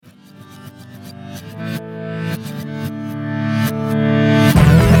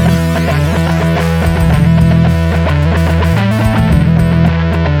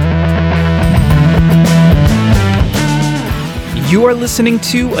are listening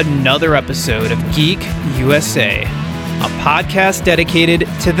to another episode of Geek USA, a podcast dedicated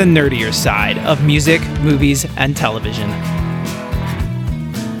to the nerdier side of music, movies, and television.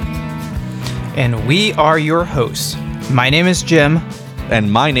 And we are your hosts. My name is Jim.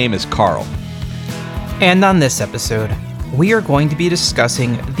 And my name is Carl. And on this episode, we are going to be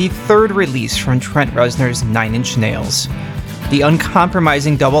discussing the third release from Trent Reznor's 9 Inch Nails, the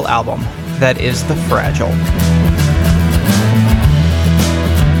uncompromising double album that is The Fragile.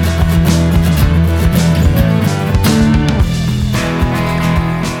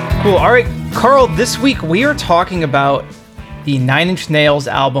 Cool. All right, Carl, this week we are talking about the 9 Inch Nails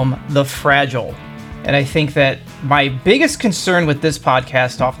album, The Fragile. And I think that my biggest concern with this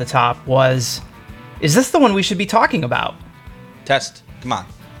podcast off the top was, is this the one we should be talking about? Test. Come on.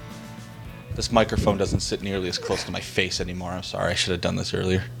 This microphone doesn't sit nearly as close to my face anymore. I'm sorry. I should have done this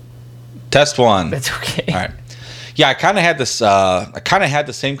earlier. Test 1. That's okay. All right. Yeah, I kind of had this. I kind of had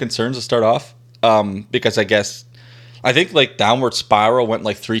the same concerns to start off because I think like Downward Spiral went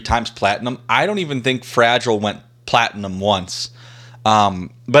like 3 times platinum. I don't even think Fragile went platinum once.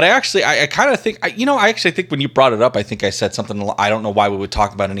 But I kind of think, I actually think when you brought it up, I think I said something. I don't know why we would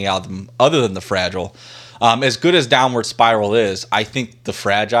talk about any album other than The Fragile. As good as Downward Spiral is, I think The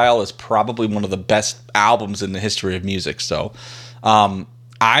Fragile is probably one of the best albums in the history of music. So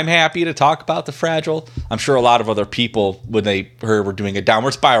I'm happy to talk about The Fragile. I'm sure a lot of other people, when they heard we're doing a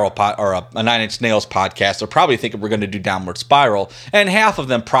Downward Spiral or a 9 Inch Nails podcast, are probably thinking we're going to do Downward Spiral. And half of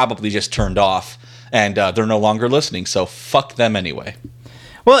them probably just turned off and they're no longer listening. So fuck them anyway.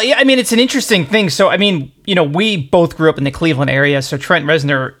 Well, yeah, I mean, it's an interesting thing. So, I mean, we both grew up in the Cleveland area. So Trent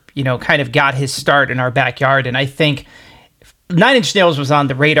Reznor, kind of got his start in our backyard. And I think 9 Inch Nails was on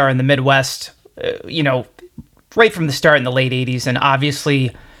the radar in the Midwest, right from the start in the late 80s. And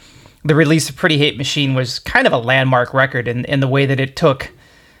obviously, the release of Pretty Hate Machine was kind of a landmark record in the way that it took,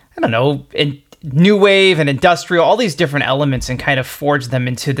 new wave and industrial, all these different elements, and kind of forged them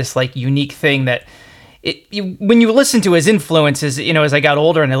into this like unique thing that when you listen to his influences, as I got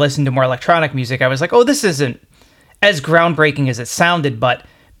older and I listened to more electronic music, I was like, oh, this isn't as groundbreaking as it sounded. But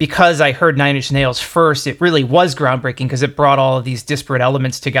because I heard 9 Inch Nails first, it really was groundbreaking because it brought all of these disparate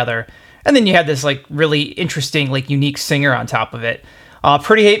elements together. And then you had this like really interesting, like unique singer on top of it.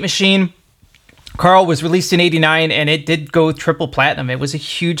 Pretty Hate Machine, Carl, was released in 89 and it did go triple platinum. It was a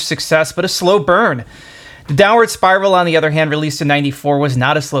huge success, but a slow burn. The Downward Spiral, on the other hand, released in 94, was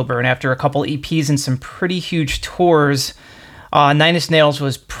not a slow burn. After a couple EPs and some pretty huge tours, 9 Inch Nails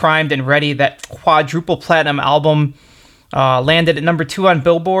was primed and ready. That quadruple platinum album landed at number 2 on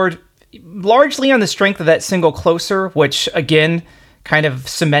Billboard, largely on the strength of that single Closer, which, again, kind of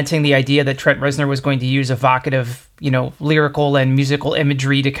cementing the idea that Trent Reznor was going to use evocative, lyrical and musical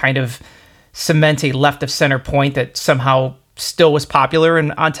imagery to kind of cement a left-of-center point that somehow still was popular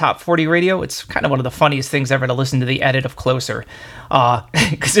and on top 40 radio. It's kind of one of the funniest things ever to listen to the edit of Closer,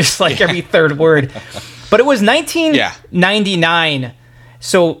 because there's like every third word. But it was 1999,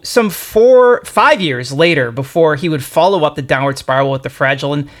 so some 5 years later before he would follow up the Downward Spiral with The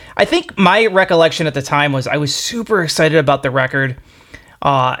Fragile. And I think my recollection at the time was I was super excited about the record.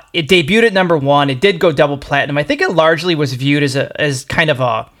 It debuted at number 1. It did go double platinum. I think it largely was viewed as kind of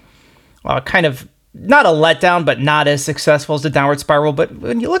not a letdown, but not as successful as the Downward Spiral. But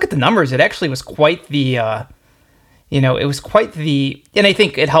when you look at the numbers, it actually was quite the, and I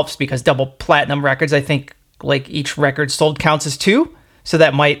think it helps because double platinum records, I think like each record sold counts as 2. So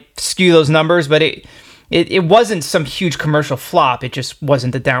that might skew those numbers, but it wasn't some huge commercial flop. It just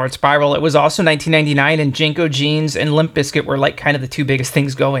wasn't the Downward Spiral. It was also 1999, and Jinko Jeans and Limp Bizkit were like kind of the 2 biggest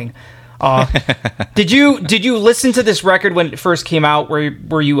things going. Did you listen to this record when it first came out?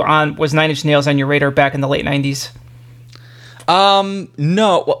 Was 9 Inch Nails on your radar back in the late 90s?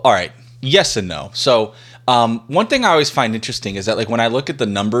 No. Well, all right. Yes and no. So, one thing I always find interesting is that like when I look at the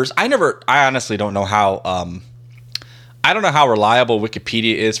numbers, I honestly don't know how, I don't know how reliable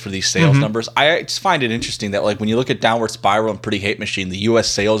Wikipedia is for these sales numbers. I just find it interesting that like when you look at Downward Spiral and Pretty Hate Machine, the U.S.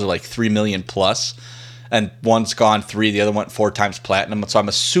 sales are like 3 million plus. And one's gone 3, the other went 4 times platinum. So I'm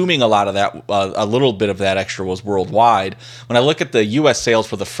assuming a lot of that, a little bit of that extra was worldwide. When I look at the U.S. sales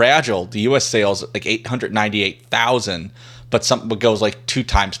for The Fragile, the U.S. sales like 898,000, but something goes like 2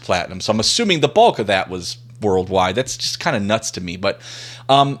 times platinum. So I'm assuming the bulk of that was worldwide. That's just kind of nuts to me. But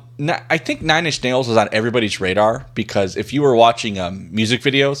I think 9 Inch Nails was on everybody's radar because if you were watching music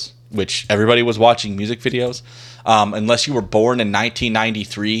videos, which everybody was watching music videos, unless you were born in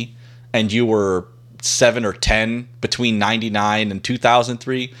 1993 and you were 7 or 10 between 99 and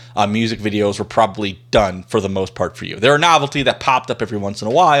 2003, music videos were probably done for the most part for you. They're a novelty that popped up every once in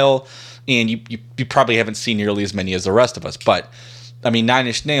a while, and you probably haven't seen nearly as many as the rest of us. But I mean, Nine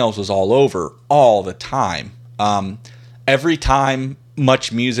Inch Nails was all over all the time. Every time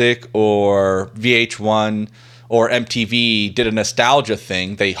Much Music or VH1 or MTV did a nostalgia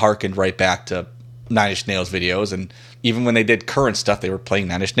thing, they hearkened right back to Nine Inch Nails videos. And even when they did current stuff, they were playing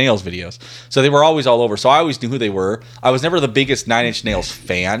Nine Inch Nails videos. So they were always all over. So I always knew who they were. I was never the biggest Nine Inch Nails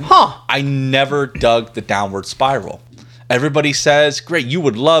fan. I never dug the Downward Spiral. Everybody says, great, you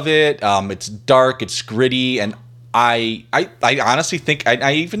would love it. It's dark, it's gritty, and I honestly think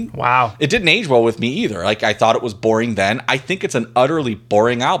I even... Wow. It didn't age well with me either. Like, I thought it was boring then. I think it's an utterly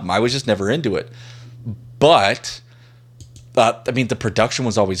boring album. I was just never into it. But, I mean, the production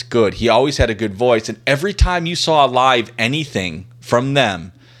was always good. He always had a good voice, and every time you saw live anything from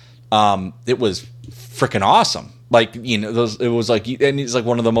them, it was freaking awesome. Like, you know, it was like, and it's like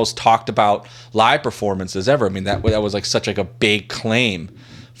one of the most talked about live performances ever. I mean, that was like such like a big claim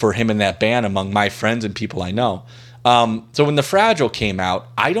for him and that band among my friends and people I know. So when The Fragile came out,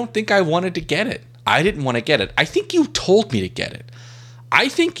 I don't think I wanted to get it. I didn't want to get it. I think you told me to get it. I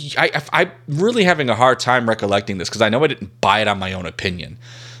think I'm really having a hard time recollecting this because I know I didn't buy it on my own opinion.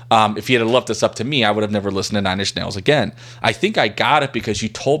 If you had left this up to me, I would have never listened to Nine Inch Nails again. I think I got it because you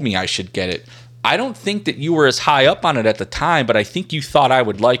told me I should get it. I don't think that you were as high up on it at the time, but I think you thought I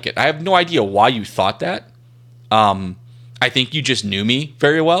would like it. I have no idea why you thought that. I think you just knew me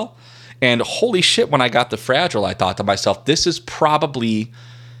very well. And holy shit, when I got The Fragile, I thought to myself, this is probably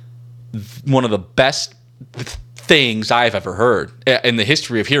one of the best things I've ever heard in the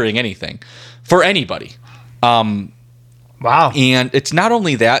history of hearing anything for anybody. Wow. And it's not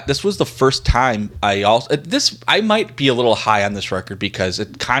only that, this was the first time I might be a little high on this record because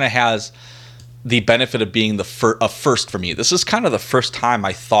it kind of has the benefit of being a first for me. This is kind of the first time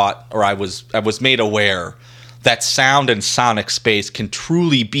I thought, or I was made aware that sound and sonic space can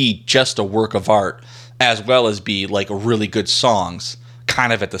truly be just a work of art as well as be like really good songs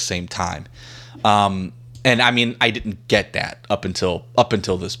kind of at the same time. And I mean, I didn't get that up until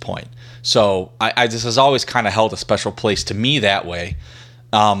this point. So I this has always kind of held a special place to me that way.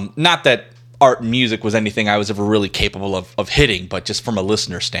 Not that art and music was anything I was ever really capable of hitting, but just from a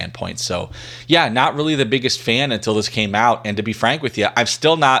listener standpoint. So yeah, not really the biggest fan until this came out. And to be frank with you, I'm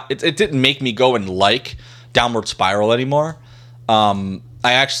still not, it didn't make me go and like Downward Spiral anymore. I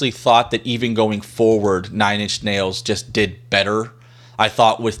actually thought that even going forward, Nine Inch Nails just did better. I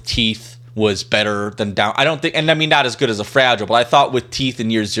thought With Teeth was better than I don't think, and I mean, not as good as A Fragile, but I thought With Teeth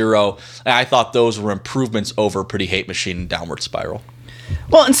and Year Zero, I thought those were improvements over Pretty Hate Machine and Downward Spiral.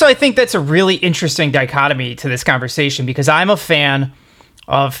 Well, and so I think that's a really interesting dichotomy to this conversation because I'm a fan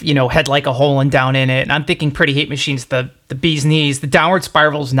of, you know, Head Like a Hole and Down in It, and I'm thinking Pretty Hate Machine's the bee's knees. The Downward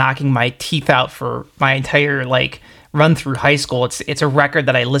Spiral's knocking my teeth out for my entire like run through high school. It's a record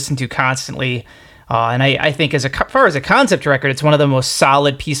that I listen to constantly, and I think as far as a concept record, it's one of the most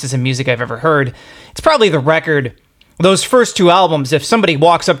solid pieces of music I've ever heard. It's probably the record. Those first two albums, if somebody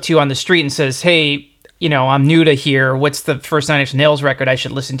walks up to you on the street and says, "Hey, you know, I'm new to here. What's the first Nine Inch Nails record I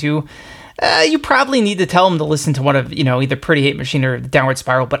should listen to?" You probably need to tell them to listen to one of, you know, either Pretty Hate Machine or Downward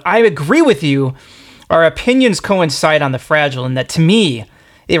Spiral. But I agree with you. Our opinions coincide on The Fragile, and that to me,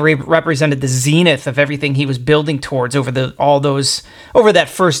 it represented the zenith of everything he was building towards over that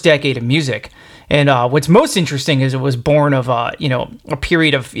first decade of music. And what's most interesting is it was born of a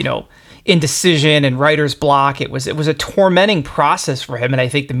period of, you know, indecision and writer's block. It was a tormenting process for him, and I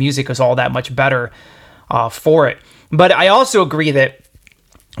think the music was all that much better for it. But I also agree that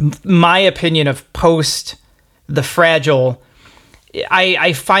my opinion of post The Fragile,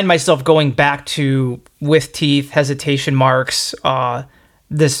 I find myself going back to With Teeth, Hesitation Marks,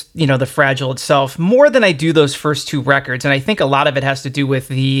 this, you know, The Fragile itself, more than I do those first two records. And I think a lot of it has to do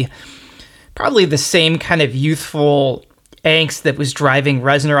with probably the same kind of youthful angst that was driving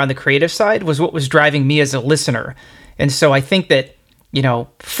Reznor on the creative side was what was driving me as a listener. And so I think that, you know,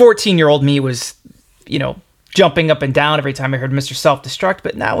 14-year-old me was, you know, jumping up and down every time I heard Mr. Self-Destruct.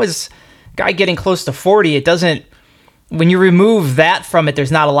 But now as a guy getting close to 40, it doesn't, when you remove that from it,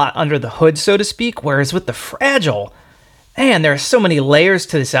 there's not a lot under the hood, so to speak. Whereas with The Fragile, man, there are so many layers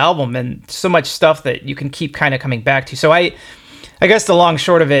to this album and so much stuff that you can keep kind of coming back to. So I guess the long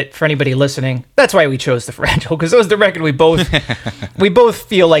short of it, for anybody listening, that's why we chose The Fragile, because it was the record we both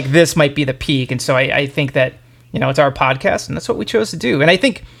feel like this might be the peak. And so I think that, you know, it's our podcast, and that's what we chose to do. And I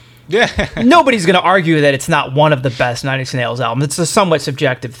think nobody's going to argue that it's not one of the best Nine Inch Nails albums. It's a somewhat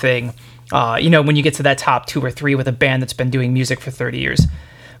subjective thing, you know, when you get to that top 2 or 3 with a band that's been doing music for 30 years.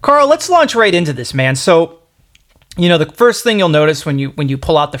 Carl, let's launch right into this, man. So, you know, the first thing you'll notice when you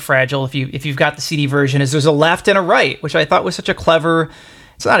pull out The Fragile, if you've got the CD version, is there's a left and a right, which I thought was such a clever.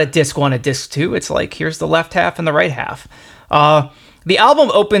 It's not a disc 1, a disc 2. It's like, here's the left half and the right half. the album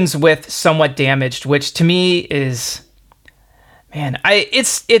opens with Somewhat Damaged, which to me is, man,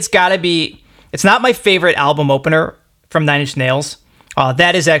 it's gotta be, it's not my favorite album opener from Nine Inch Nails.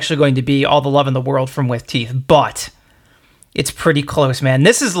 That is actually going to be All the Love in the World from With Teeth, but it's pretty close, man.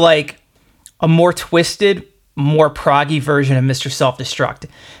 This is like a more twisted, more proggy version of Mr. Self-Destruct.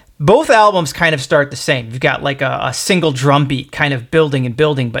 Both albums kind of start the same. You've got like a single drum beat kind of building and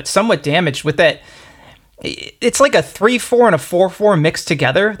building, but Somewhat Damaged with that, it's like a 3/4 and a 4/4 mixed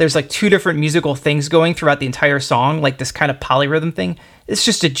together. There's like two different musical things going throughout the entire song, like this kind of polyrhythm thing. It's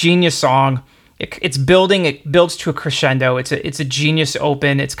just a genius song. It's building, it builds to a crescendo. It's a genius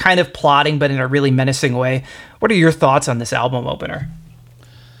open. It's kind of plotting, but in a really menacing way. What are your thoughts on this album opener?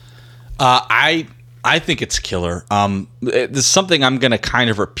 I think it's killer. This is something I'm going to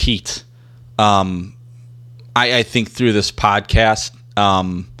kind of repeat. I think through this podcast,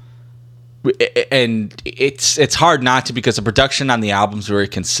 and it's hard not to, because the production on the album is very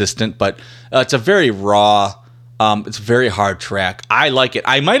consistent, but it's a very raw. It's a very hard track. I like it.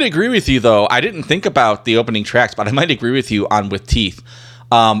 I might agree with you, though. I didn't think about the opening tracks, but I might agree with you on With Teeth.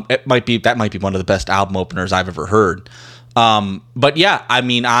 That might be one of the best album openers I've ever heard. But yeah, I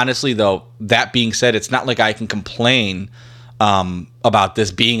mean, honestly, though, that being said, it's not like I can complain about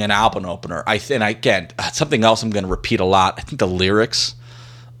this being an album opener. And again, something else I'm going to repeat a lot. I think the lyrics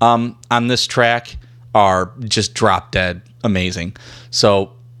on this track are just drop dead amazing.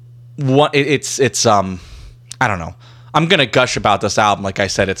 So what it's I don't know. I'm going to gush about this album. Like I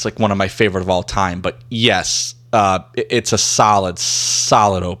said, it's like one of my favorite of all time. But yes, it's a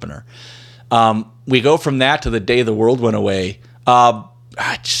solid opener. We go from that to The Day the World Went Away.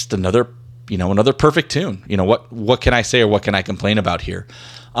 Just another perfect tune. What can I say, or what can I complain about here?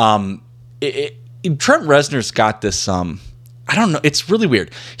 Trent Reznor's got this, I don't know, it's really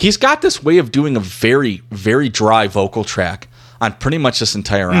weird. He's got this way of doing a very, very dry vocal track on pretty much this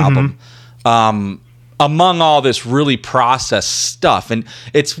entire album. Among all this really processed stuff. And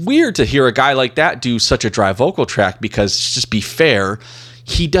it's weird to hear a guy like that do such a dry vocal track, because, just be fair,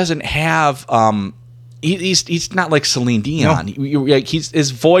 he doesn't have he's not like Celine Dion. No. His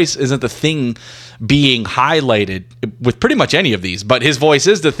voice isn't the thing being highlighted with pretty much any of these, but his voice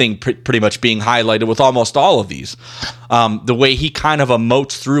is the thing pretty much being highlighted with almost all of these. The way he kind of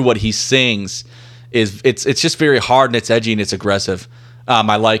emotes through what he sings it's just very hard, and it's edgy, and it's aggressive.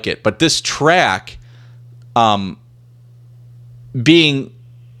 I like it. But this track, being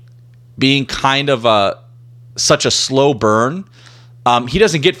kind of such a slow burn, he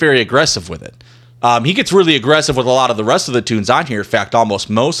doesn't get very aggressive with it. He gets really aggressive with a lot of the rest of the tunes on here. In fact, almost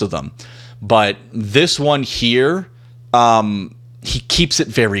most of them. But this one here, he keeps it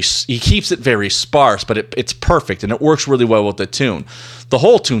very sparse, but it's perfect, and it works really well with the tune. The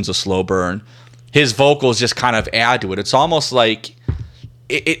whole tune's a slow burn. His vocals just kind of add to it. It's almost like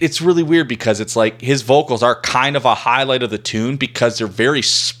it's really weird, because it's like his vocals are kind of a highlight of the tune because they're very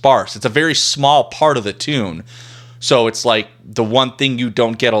sparse. It's a very small part of the tune. So it's like the one thing you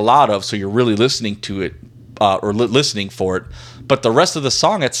don't get a lot of, so you're really listening to it, or listening for it. But the rest of the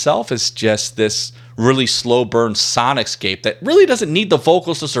song itself is just this really slow burn sonicscape that really doesn't need the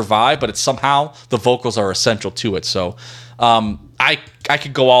vocals to survive, but it's somehow the vocals are essential to it. So I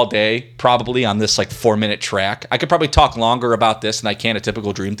could go all day probably on this like 4-minute track. I could probably talk longer about this than I can a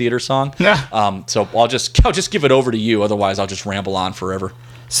typical Dream Theater song. Yeah. So I'll just give it over to you. Otherwise, I'll just ramble on forever.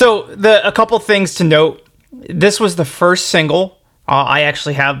 So a couple things to note. This was the first single. I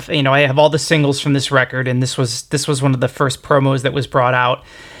actually have, I have all the singles from this record, and this was one of the first promos that was brought out.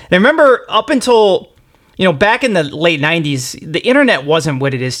 And I remember up until, back in the late 90s, the internet wasn't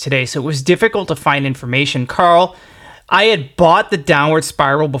what it is today, so it was difficult to find information. Carl, I had bought the Downward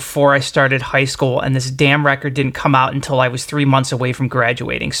Spiral before I started high school, and this damn record didn't come out until I was 3 months away from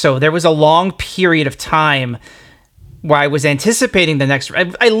graduating. So there was a long period of time where I was anticipating the next.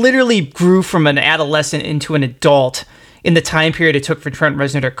 I literally grew from an adolescent into an adult in the time period it took for Trent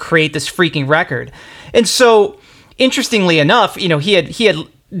Reznor to create this freaking record. And so, interestingly enough, he had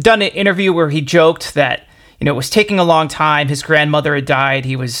done an interview where he joked that it was taking a long time. His grandmother had died.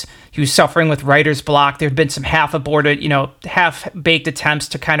 He was suffering with writer's block. There had been some half-aborted, half-baked attempts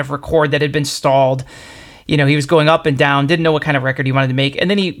to kind of record that had been stalled. He was going up and down, didn't know what kind of record he wanted to make.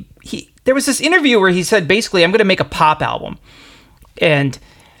 And then there was this interview where he said, basically, I'm going to make a pop album. And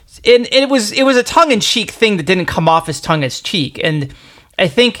it was a tongue-in-cheek thing that didn't come off as tongue-in-cheek. And I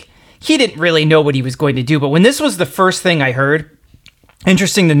think he didn't really know what he was going to do. But when this was the first thing I heard,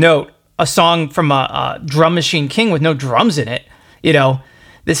 interesting to note, a song from a Drum Machine King with no drums in it,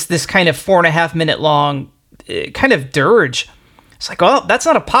 this kind of 4.5 minute long kind of dirge. It's like, oh, that's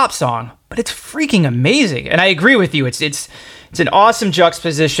not a pop song, but it's freaking amazing. And I agree with you. It's It's an awesome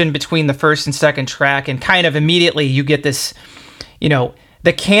juxtaposition between the first and second track, and kind of immediately you get this, the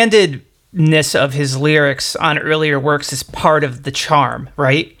candidness of his lyrics on earlier works is part of the charm,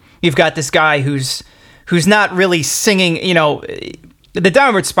 right? You've got this guy who's not really singing, the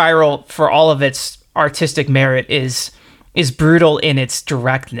Downward Spiral, for all of its artistic merit, is brutal in its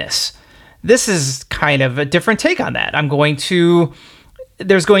directness. This is kind of a different take on that.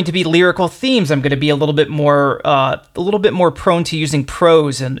 There's going to be lyrical themes. I'm going to be a little bit more prone to using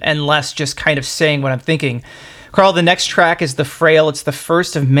prose and less just kind of saying what I'm thinking. Carl, the next track is The Frail. It's the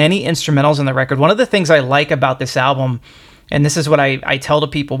first of many instrumentals on the record. One of the things I like about this album, and this is what I tell to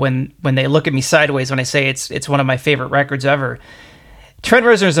people when they look at me sideways when I say it's one of my favorite records ever. Trent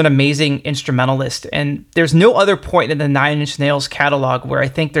Reznor is an amazing instrumentalist, and there's no other point in the Nine Inch Nails catalog where I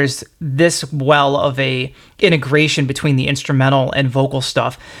think there's this well of a integration between the instrumental and vocal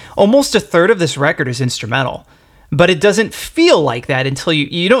stuff. Almost a third of this record is instrumental, but it doesn't feel like that until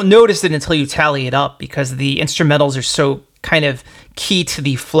you don't notice it until you tally it up, because the instrumentals are so kind of key to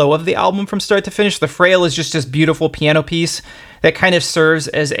the flow of the album from start to finish. The Frail is just this beautiful piano piece that kind of serves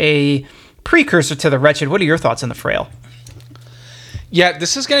as a precursor to The Wretched. What are your thoughts on The Frail? Yeah,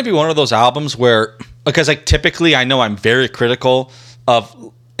 this is going to be one of those albums where, because typically I know I'm very critical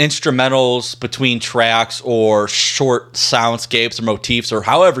of instrumentals between tracks or short soundscapes or motifs or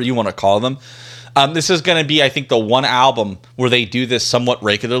however you want to call them. This is going to be, I think, the one album where they do this somewhat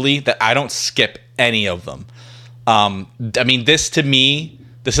regularly that I don't skip any of them. This to me,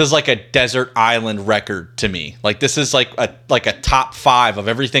 this is like a desert island record to me. Like, this is like a top 5 of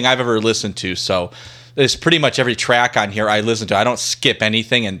everything I've ever listened to. So there's pretty much every track on here I listen to. I don't skip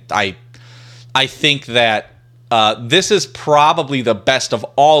anything, and I think that this is probably the best of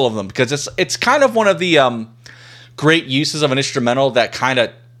all of them, because it's kind of one of the great uses of an instrumental that kind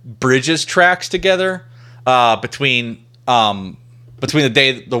of bridges tracks together between the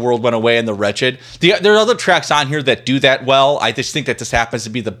Day the World Went Away and The Wretched. There are other tracks on here that do that well. I just think that this happens to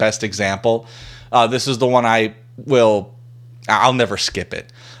be the best example. This is the one I'll never skip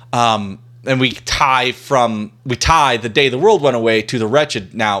it. And we tie The Day the World Went Away to The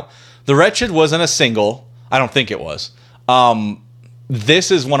Wretched. Now, The Wretched wasn't a single. I don't think it was. This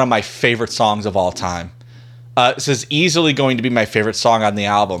is one of my favorite songs of all time. This is easily going to be my favorite song on the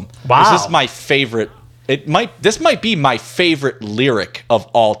album. Wow. This is my favorite. This might be my favorite lyric of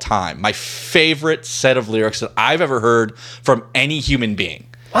all time. My favorite set of lyrics that I've ever heard from any human being.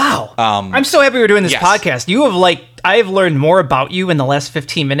 Wow. I'm so happy we're doing this podcast. I have learned more about you in the last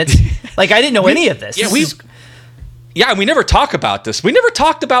 15 minutes. I didn't know any of this. Yeah, we never talk about this. We never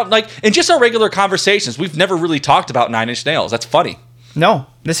talked about, in just our regular conversations, we've never really talked about Nine Inch Nails. That's funny. No,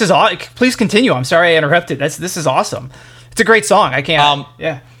 this is all. Please continue. I'm sorry I interrupted. This is awesome. It's a great song. I can't.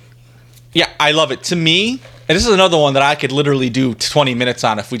 Yeah, I love it. To me, and this is another one that I could literally do 20 minutes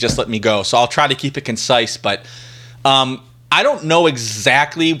on if we just let me go. So I'll try to keep it concise, but I don't know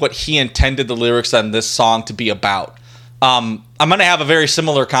exactly what he intended the lyrics on this song to be about. I'm going to have a very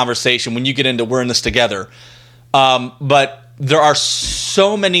similar conversation when you get into We're in This Together. But there are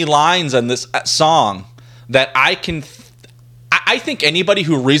so many lines on this song that I think anybody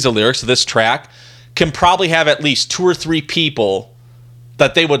who reads the lyrics of this track can probably have at least 2 or 3 people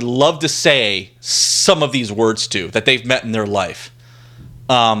that they would love to say some of these words to, that they've met in their life.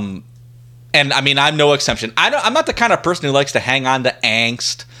 And I'm no exception. I'm not the kind of person who likes to hang on to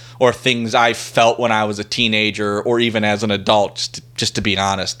angst or things I felt when I was a teenager or even as an adult, just to be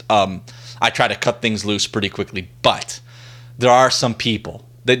honest. I try to cut things loose pretty quickly, but there are some people.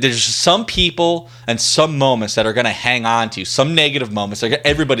 There's some people and some moments that are going to hang on to, some negative moments that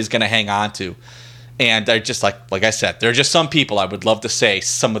everybody's going to hang on to. And they're just like I said, there are just some people I would love to say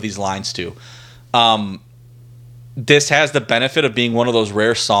some of these lines to. This has the benefit of being one of those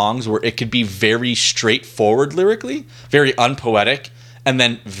rare songs where it could be very straightforward lyrically, very unpoetic, and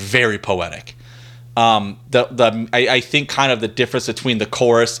then very poetic. I think kind of the difference between the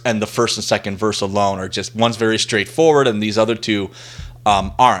chorus and the first and second verse alone are just, one's very straightforward and these other two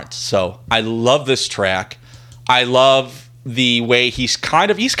aren't. So I love this track. I love the way he's kind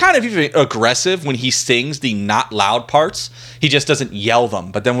of even aggressive when he sings the not loud parts. He just doesn't yell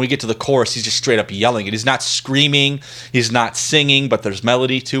them. But then when we get to the chorus, he's just straight up yelling it. He's not screaming. He's not singing, but there's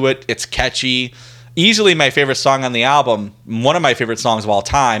melody to it. It's catchy. Easily my favorite song on the album. One of my favorite songs of all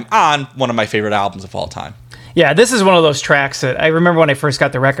time on one of my favorite albums of all time. Yeah, this is one of those tracks that I remember when I first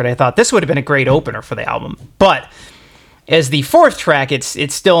got the record, I thought this would have been a great opener for the album. But as the fourth track,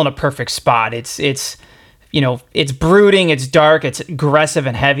 it's still in a perfect spot. It's brooding, it's dark, it's aggressive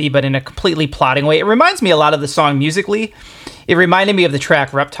and heavy, but in a completely plotting way. It reminds me a lot of the song musically. it reminded me of the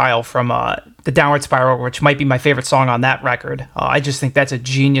track Reptile from the Downward Spiral, which might be my favorite song on that record. I just think that's a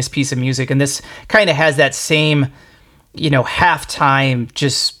genius piece of music. And this kind of has that same, halftime,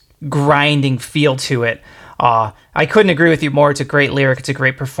 just grinding feel to it. I couldn't agree with you more. It's a great lyric. It's a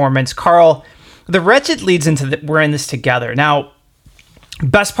great performance. Carl, the Wretched leads into We're in This Together. Now,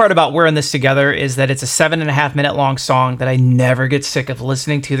 best part about We're in This Together is that it's a 7.5 minute long song that I never get sick of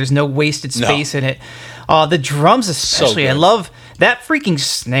listening to. There's no wasted space in it. The drums especially, I love that freaking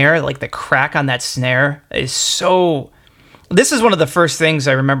snare, like the crack on that snare is so... This is one of the first things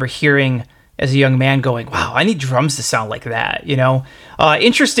I remember hearing as a young man going, wow, I need drums to sound like that,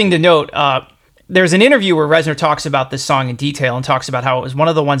 Interesting to note, there's an interview where Reznor talks about this song in detail and talks about how it was one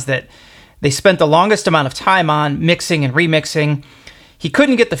of the ones that they spent the longest amount of time on mixing and remixing. He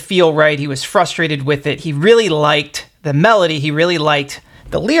couldn't get the feel right. He was frustrated with it. He really liked the melody. He really liked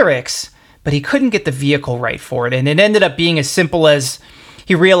the lyrics, but he couldn't get the vehicle right for it. And it ended up being as simple as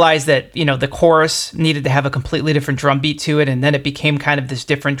he realized that, the chorus needed to have a completely different drum beat to it. And then it became kind of this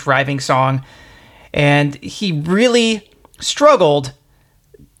different driving song. And he really struggled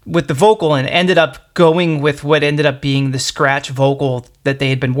with the vocal and ended up going with what ended up being the scratch vocal that they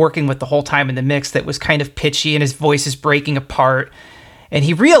had been working with the whole time in the mix that was kind of pitchy and his voice is breaking apart. And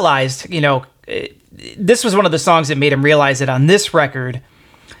he realized, this was one of the songs that made him realize that on this record,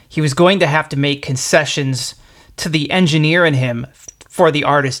 he was going to have to make concessions to the engineer in him for the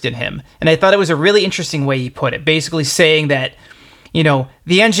artist in him. And I thought it was a really interesting way he put it, basically saying that,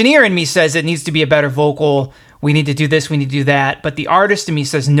 the engineer in me says it needs to be a better vocal. We need to do this, we need to do that. But the artist in me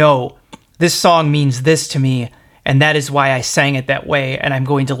says, no, this song means this to me. And that is why I sang it that way. And I'm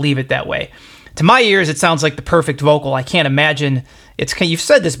going to leave it that way. To my ears, it sounds like the perfect vocal. I can't imagine you've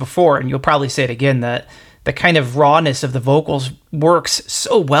said this before, and you'll probably say it again, that the kind of rawness of the vocals works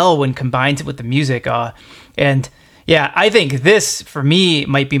so well when combined with the music. And yeah, I think this, for me,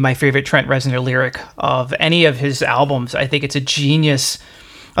 might be my favorite Trent Reznor lyric of any of his albums. I think it's a genius.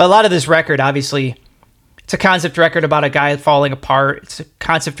 A lot of this record, obviously, it's a concept record about a guy falling apart. It's a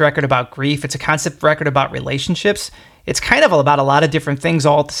concept record about grief. It's a concept record about relationships. It's kind of about a lot of different things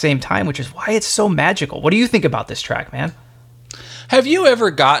all at the same time, which is why it's so magical. What do you think about this track, man? Have you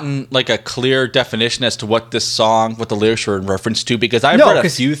ever gotten like a clear definition as to what the lyrics were in reference to? Because I've read a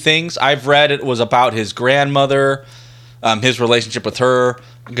few things. I've read it was about his grandmother, his relationship with her,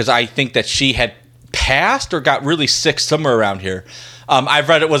 because I think that she had passed or got really sick somewhere around here. I've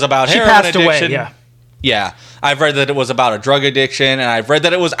read it was about heroin addiction. Away, yeah. Yeah, I've read that it was about a drug addiction, and I've read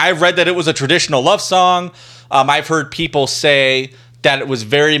that it was a traditional love song. I've heard people say that it was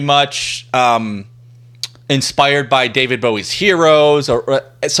very much inspired by David Bowie's Heroes,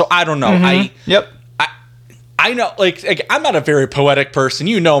 so I don't know. I know, like I'm not a very poetic person.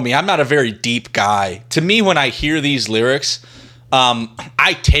 You know me. I'm not a very deep guy. To me, when I hear these lyrics,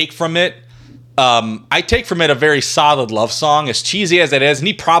 I take from it a very solid love song, as cheesy as it is, and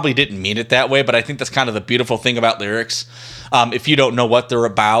he probably didn't mean it that way, but I think that's kind of the beautiful thing about lyrics. If you don't know what they're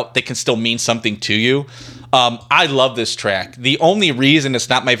about, they can still mean something to you. I love this track. The only reason it's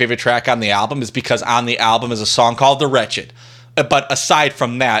not my favorite track on the album is because on the album is a song called The Wretched. But aside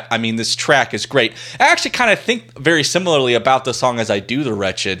from that, I mean, this track is great. I actually kind of think very similarly about the song as I do The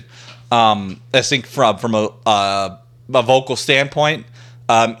Wretched. I think from a vocal standpoint,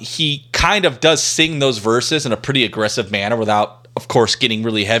 he kind of does sing those verses in a pretty aggressive manner without, of course, getting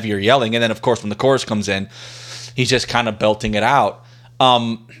really heavy or yelling. And then, of course, when the chorus comes in, he's just kind of belting it out.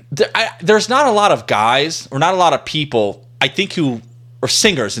 There's not a lot of guys or not a lot of people, I think, or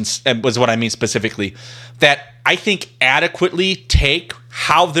singers, and was what I mean specifically, that I think adequately take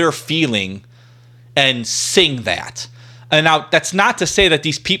how they're feeling and sing that. And now, that's not to say that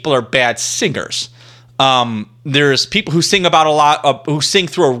these people are bad singers. There's people who sing about who sing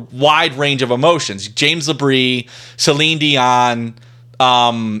through a wide range of emotions. James LaBrie, Celine Dion.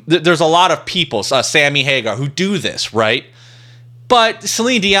 There's a lot of people, Sammy Hagar, who do this, right? But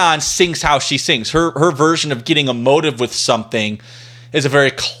Celine Dion sings how she sings. Her version of getting emotive with something is a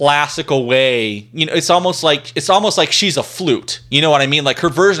very classical way. It's almost like she's a flute. You know what I mean? Like her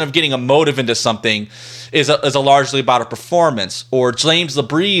version of getting emotive into something is a largely about a performance. Or James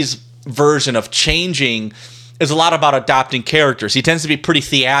LaBrie's version of changing is a lot about adopting characters. He tends to be pretty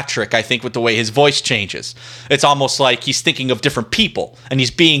theatric, I think, with the way his voice changes. It's almost like he's thinking of different people, and he's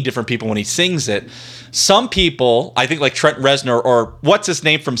being different people when he sings it. Some people, I think like Trent Reznor, or what's his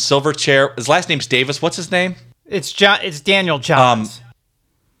name from Silverchair? His last name's Davis. What's his name? It's Daniel Johns.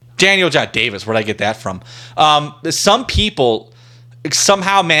 Daniel John Davis. Where'd I get that from? Some people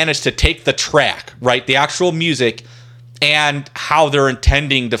somehow manage to take the track, right, the actual music, and how they're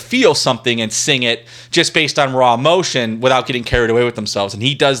intending to feel something and sing it just based on raw emotion without getting carried away with themselves. And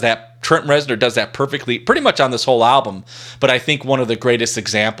he does that. Trent Reznor does that perfectly, pretty much on this whole album. But I think one of the greatest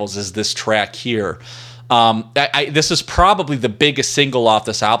examples is this track here. This is probably the biggest single off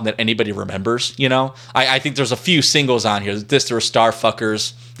this album that anybody remembers. You know, I think there's a few singles on here. This, there were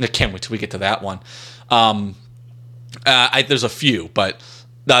Starfuckers. I can't wait till we get to that one. There's a few, but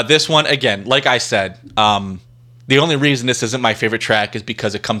this one, again, like I said, the only reason this isn't my favorite track is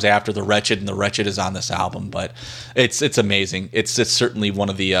because it comes after The Wretched, and The Wretched is on this album. But it's amazing. It's certainly one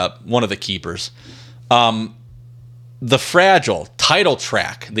of the keepers. The Fragile title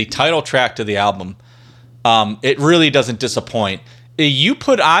track, the title track to the album, it really doesn't disappoint. You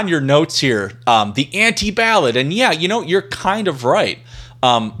put on your notes here the anti-ballad, and yeah, you know, you're kind of right.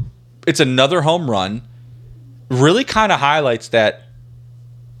 It's another home run. Really kind of highlights that,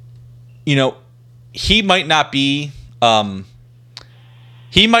 you know, he might not be like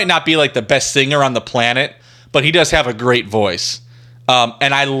the best singer on the planet, but he does have a great voice.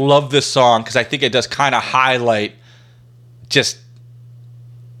 And I love this song because I think it does kind of highlight just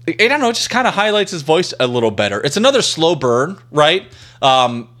kind of highlights his voice a little better. It's another slow burn, right?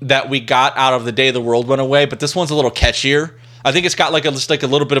 That we got out of The Day the World Went Away, but this one's a little catchier. I think it's got just a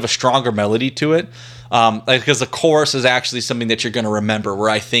little bit of a stronger melody to it, because the chorus is actually something that you're going to remember. Where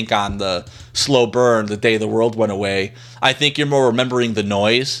I think on the slow burn, The Day the World Went Away, I think you're more remembering the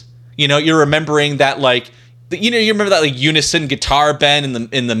noise. You know, you're remembering that you remember that unison guitar bend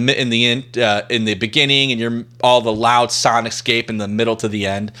in the beginning, and you're all the loud sonicascape in the middle to the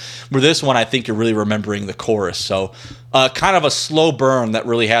end. Where this one, I think you're really remembering the chorus. So, kind of a slow burn that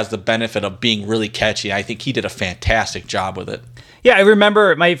really has the benefit of being really catchy. I think he did a fantastic job with it. Yeah, I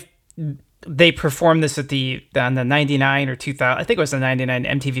remember they performed this on the 99 or 2000. I think it was the 99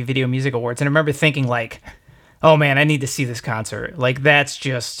 MTV Video Music Awards, and I remember thinking oh man, I need to see this concert.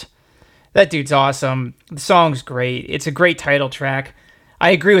 That dude's awesome. The song's great. It's a great title track. I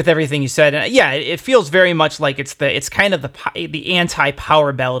agree with everything you said. And yeah, it feels very much like it's kind of the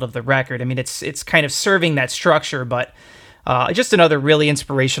anti-power ballad of the record. I mean, it's kind of serving that structure, but just another really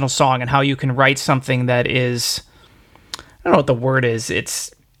inspirational song, and how you can write something that is, I don't know what the word is.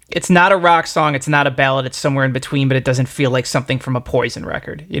 It's not a rock song. It's not a ballad. It's somewhere in between, but it doesn't feel like something from a Poison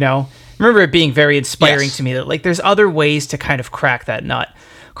record. You know, I remember it being very inspiring to me that there's other ways to kind of crack that nut.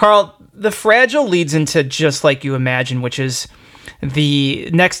 Carl, The Fragile leads into Just Like You Imagine, which is the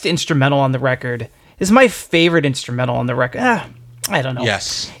next instrumental on the record. Is my favorite instrumental on the record. I don't know.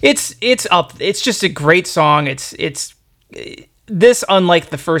 Yes. It's up. It's just a great song. This, unlike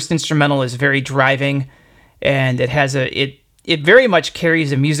the first instrumental, is very driving, and it has it very much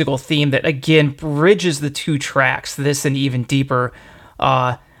carries a musical theme that, again, bridges the two tracks, this and Even Deeper.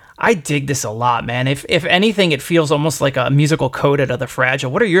 I dig this a lot, man. If anything, it feels almost like a musical coda to The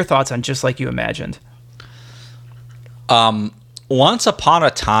Fragile. What are your thoughts on Just Like You Imagined? Once upon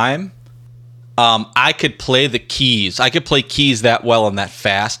a time, I could play the keys. I could play keys that well and that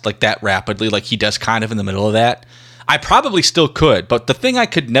fast, that rapidly, like he does kind of in the middle of that. I probably still could, but the thing I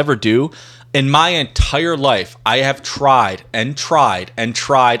could never do in my entire life, I have tried and tried and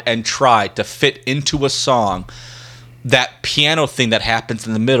tried and tried to fit into a song that piano thing that happens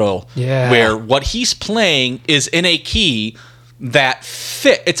in the middle, where what he's playing is in a key that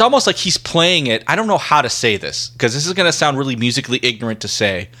fit. It's almost like he's playing it. I don't know how to say this, because this is going to sound really musically ignorant to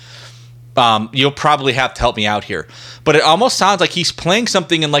say. You'll probably have to help me out here. But it almost sounds like he's playing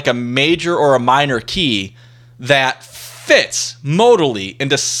something in a major or a minor key that fits modally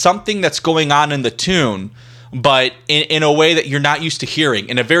into something that's going on in the tune, but in a way that you're not used to hearing,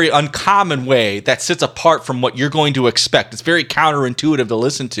 in a very uncommon way that sits apart from what you're going to expect. It's very counterintuitive to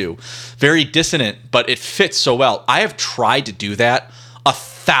listen to, very dissonant, but it fits so well. I have tried to do that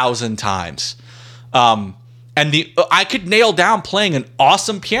 1,000 times. And I could nail down playing an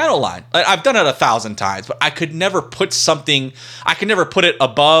awesome piano line. I've done it 1,000 times, but I could never put it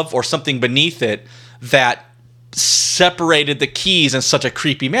above or something beneath it that separated the keys in such a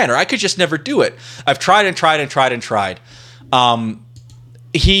creepy manner. I could just never do it. I've tried and tried and tried and tried. Trent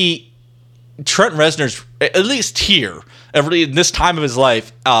Reznor's, at least here, in this time of his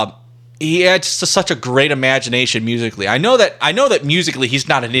life, he had just such a great imagination musically. I know that musically he's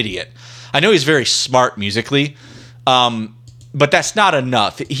not an idiot. I know he's very smart musically, but that's not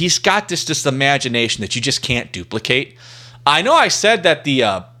enough. He's got this imagination that you just can't duplicate. I know I said that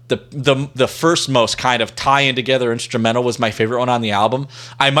the first most kind of tie-in together instrumental was my favorite one on the album.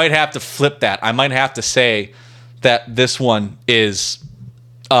 I might have to flip that. I might have to say that this one is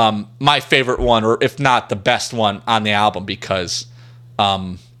my favorite one, or if not the best one on the album, because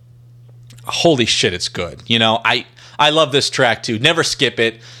holy shit, it's good. You know, I love this track too. Never skip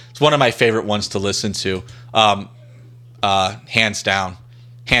it. It's one of my favorite ones to listen to. Hands down.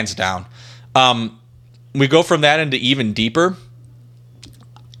 We go from that into Even Deeper.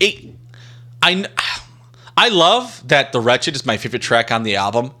 I love that The Wretched is my favorite track on the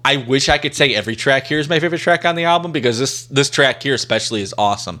album. I wish I could say every track here is my favorite track on the album, because this track here especially is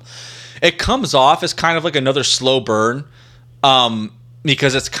awesome. It comes off as kind of like another slow burn,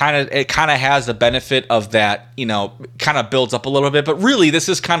 because it kind of has the benefit of that, kind of builds up a little bit. But really, this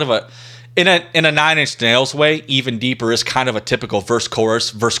is kind of in a Nine Inch Nails way. Even Deeper is kind of a typical verse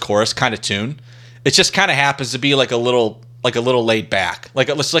chorus kind of tune. It just kind of happens to be like a little laid back,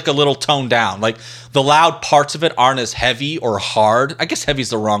 it's like a little toned down. Like the loud parts of it aren't as heavy or hard. I guess heavy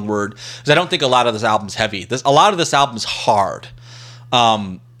is the wrong word, because I don't think a lot of this album's heavy. A lot of this album's hard,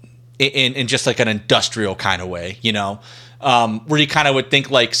 in just like an industrial kind of way, where you kind of would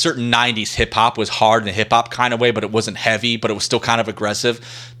think like certain 90s hip hop was hard in a hip hop kind of way, but it wasn't heavy, but it was still kind of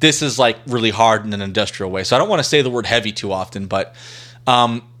aggressive. This is like really hard in an industrial way. So I don't want to say the word heavy too often, but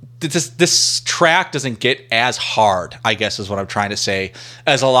this track doesn't get as hard, I guess is what I'm trying to say,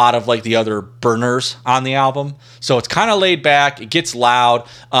 as a lot of like the other burners on the album. So it's kind of laid back. It gets loud.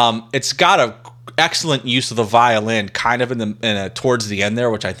 It's got a excellent use of the violin kind of towards the end there,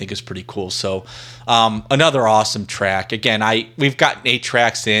 which I think is pretty cool. So another awesome track. Again, we've gotten 8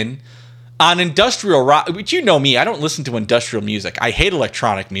 tracks in. On industrial rock, which you know me, I don't listen to industrial music. I hate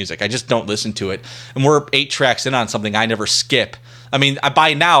electronic music. I just don't listen to it. And we're 8 tracks in on something I never skip. I mean,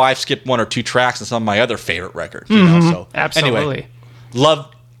 by now I've skipped 1 or 2 tracks on some of my other favorite records. So absolutely, anyway,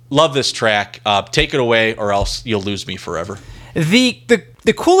 love this track. Take it away, or else you'll lose me forever.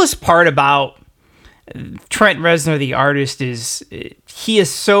 The coolest part about Trent Reznor, the artist, is he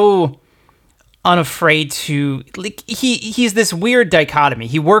is so unafraid to, like, he's this weird dichotomy.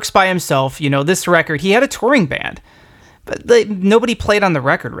 He works by himself. This record, he had a touring band, but nobody played on the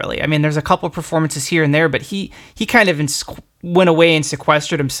record really. I mean, there's a couple of performances here and there, but he kind of went away and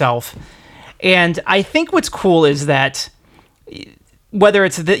sequestered himself. And I think what's cool is that whether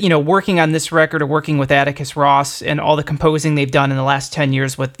it's working on this record or working with Atticus Ross and all the composing they've done in the last 10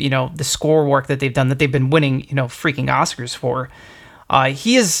 years with the score work that they've done, that they've been winning freaking Oscars for,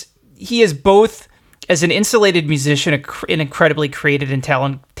 he is both, as an insulated musician, an incredibly creative and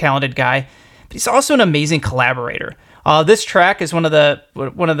talented guy, but he's also an amazing collaborator. This track is one of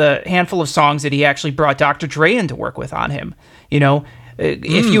the handful of songs that he actually brought Dr. Dre in to work with on him.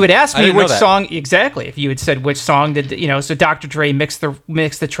 If you had asked me which song exactly, if you had said which song so Dr. Dre mixed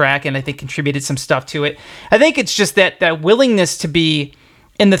the track and I think contributed some stuff to it. I think it's just that willingness to be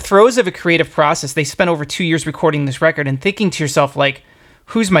in the throes of a creative process. They spent over 2 years recording this record and thinking to yourself, like,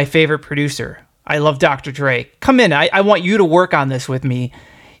 who's my favorite producer? I love Dr. Dre. Come in. I want you to work on this with me.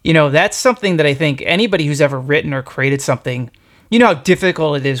 That's something that I think anybody who's ever written or created something, how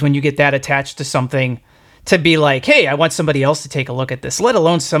difficult it is when you get that attached to something, to be like, hey, I want somebody else to take a look at this, let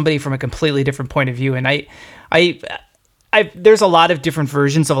alone somebody from a completely different point of view. And there's a lot of different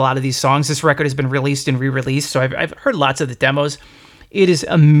versions of a lot of these songs. This record has been released and re-released, so I've heard lots of the demos. It is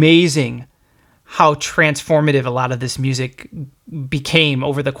amazing how transformative a lot of this music became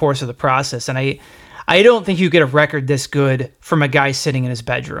over the course of the process. And I don't think you get a record this good from a guy sitting in his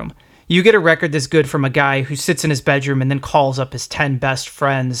bedroom. You get a record this good from a guy who sits in his bedroom and then calls up his 10 best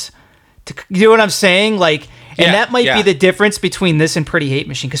friends. You know what I'm saying? And that might be the difference between this and Pretty Hate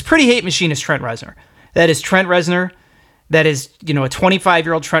Machine, because Pretty Hate Machine is Trent Reznor. That is Trent Reznor. That is, a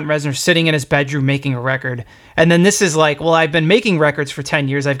 25-year-old Trent Reznor sitting in his bedroom making a record. And then this is like, well, I've been making records for 10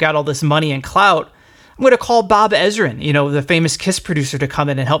 years. I've got all this money and clout. I'm going to call Bob Ezrin, the famous Kiss producer, to come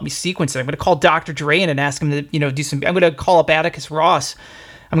in and help me sequence it. I'm going to call Dr. Dre in and ask him to, do some. I'm going to call up Atticus Ross.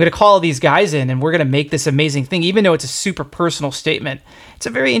 I'm going to call all these guys in, and we're going to make this amazing thing, even though it's a super personal statement. It's a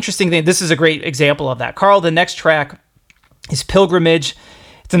very interesting thing. This is a great example of that. Carl, the next track is Pilgrimage.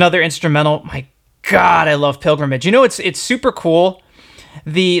 It's another instrumental. My God, I love Pilgrimage. It's super cool.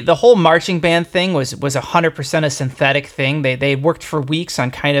 The whole marching band thing was 100% a synthetic thing. They worked for weeks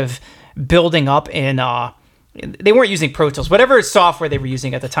on kind of building up in they weren't using Pro Tools, whatever software they were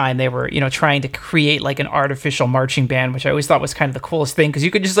using at the time. They were trying to create like an artificial marching band, which I always thought was kind of the coolest thing, because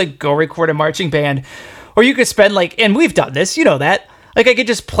you could just like go record a marching band, or you could spend and we've done this, that, like, I could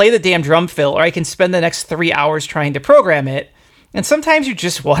just play the damn drum fill, or I can spend the next 3 hours trying to program it. And sometimes you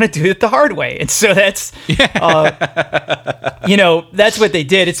just want to do it the hard way. And so that's, that's what they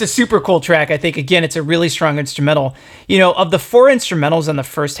did. It's a super cool track. I think, again, it's a really strong instrumental. Of the 4 instrumentals on the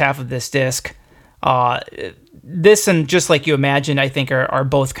first half of this disc, this and Just Like You Imagine, I think, are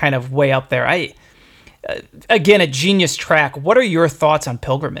both kind of way up there. Again, a genius track. What are your thoughts on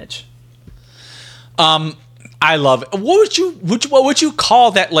Pilgrimage? I love it. What would you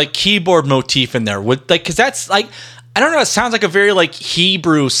call that like keyboard motif in there? Because that's like, I don't know. It sounds like a very like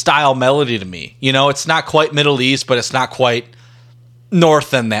Hebrew style melody to me. You know, it's not quite Middle East, but it's not quite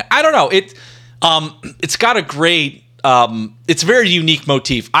north than that. I don't know. It's got a great. It's a very unique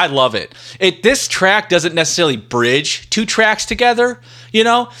motif. I love it. This track doesn't necessarily bridge two tracks together. You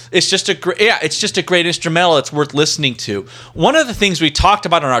know, it's just a great instrumental. It's worth listening to. One of the things we talked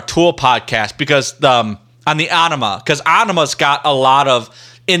about on our Tool podcast, because on the Anima, because Anima's got a lot of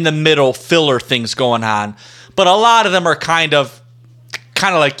in the middle filler things going on, but a lot of them are kind of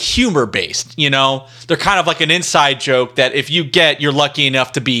like humor based. You know, they're kind of like an inside joke that if you get, you're lucky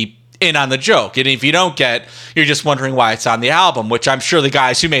enough to be in on the joke, and if you don't get, you're just wondering why it's on the album, which I'm sure the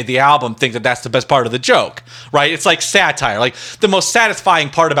guys who made the album think that that's the best part of the joke, right? It's like satire. Like the most satisfying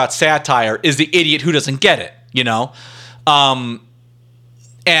part about satire is the idiot who doesn't get it, you know?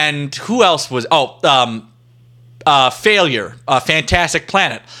 And who else was Failure, Fantastic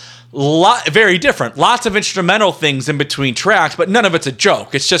Planet. Very different. Lots of instrumental things in between tracks, but none of it's a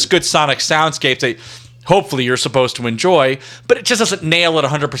joke. It's just good sonic soundscapes that hopefully you're supposed to enjoy, but it just doesn't nail it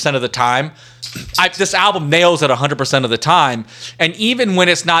 100% of the time. This album nails it 100% of the time, and even when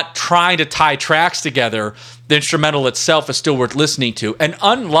it's not trying to tie tracks together, the instrumental itself is still worth listening to. And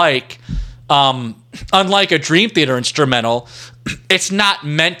unlike a Dream Theater instrumental, it's not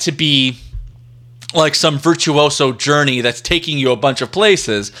meant to be like some virtuoso journey that's taking you a bunch of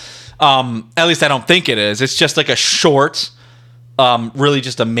places. At least I don't think it is. It's just like a short, really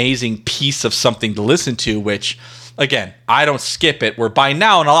just amazing piece of something to listen to, which, again, I don't skip it, where by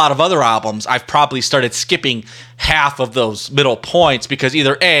now in a lot of other albums, I've probably started skipping half of those middle points because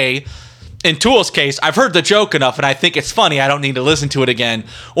either A, in Tool's case, I've heard the joke enough and I think it's funny, I don't need to listen to it again,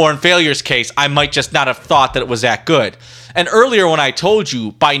 or in Failure's case, I might just not have thought that it was that good. And earlier when I told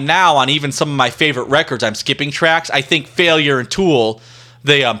you, by now on even some of my favorite records, I'm skipping tracks, I think Failure and Tool,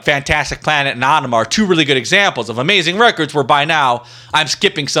 the Fantastic Planet and Anima, are two really good examples of amazing records where by now I'm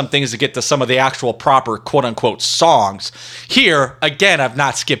skipping some things to get to some of the actual proper quote-unquote songs. Here, again, I've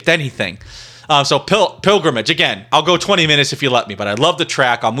not skipped anything. So Pilgrimage, again, I'll go 20 minutes if you let me, but I love the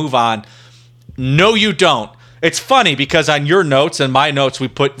track. I'll move on. No, You Don't. It's funny because on your notes and my notes, we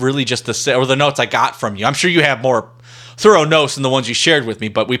put really just the notes I got from you. I'm sure you have more thorough notes than the ones you shared with me,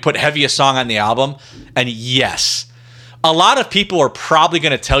 but we put Heaviest Song on the album, and yes, a lot of people are probably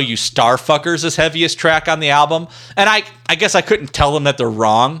going to tell you Starfuckers is heaviest track on the album, and I guess I couldn't tell them that they're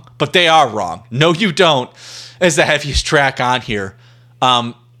wrong, but they are wrong. No, You Don't is the heaviest track on here.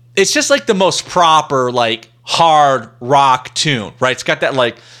 It's just like the most proper, like, hard rock tune, right? It's got that,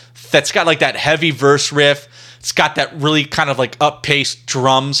 like, that heavy verse riff. It's got that really kind of, like, up-paced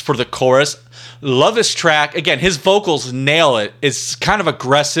drums for the chorus. Love this track. Again, his vocals nail it. It's kind of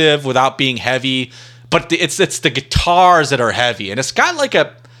aggressive without being heavy, but it's the guitars that are heavy, and it's got like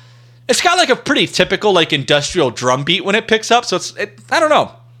a pretty typical like industrial drum beat when it picks up. So I don't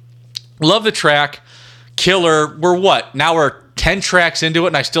know. Love the track. Killer. Now we're 10 tracks into it,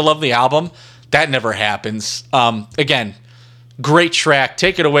 and I still love the album. That never happens. Again, great track.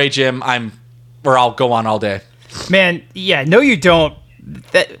 Take it away, Jim. I'll go on all day. Man, yeah, No You Don't.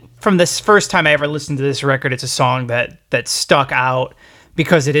 That from this first time I ever listened to this record, it's a song that stuck out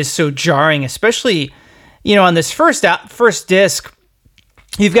because it is so jarring, especially, you know, on this first disc,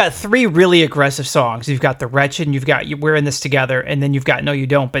 you've got three really aggressive songs. You've got The Wretched, and you've got We're in This Together, and then you've got No You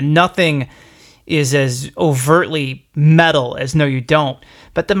Don't, but nothing is as overtly metal as No You Don't.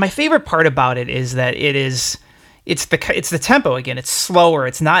 But my favorite part about it is that it's the tempo again. It's slower.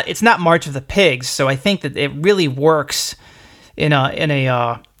 It's not March of the Pigs. So I think that it really works in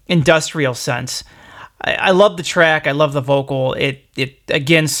a industrial sense. I love the track. I love the vocal. It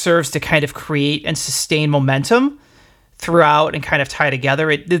again serves to kind of create and sustain momentum throughout and kind of tie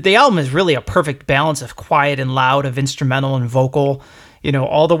together. The album is really a perfect balance of quiet and loud, of instrumental and vocal, you know,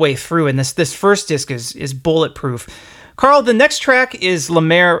 all the way through. And this first disc is bulletproof. Carl, the next track is La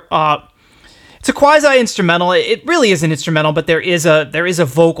Mer. It's a quasi-instrumental. It really is an instrumental, but there is a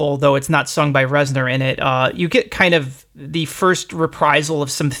vocal, though it's not sung by Reznor in it. You get kind of the first reprisal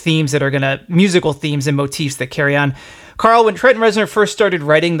of some themes that are musical themes and motifs that carry on. Carl, when Trent Reznor first started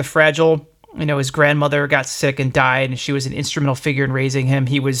writing The Fragile, you know, his grandmother got sick and died, and she was an instrumental figure in raising him.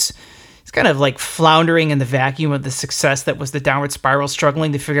 He's kind of like floundering in the vacuum of the success that was the Downward Spiral,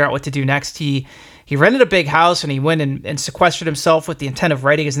 struggling to figure out what to do next. He rented a big house, and he went and sequestered himself with the intent of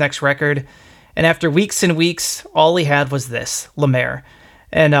writing his next record. And after weeks and weeks, all he had was this, La Mer,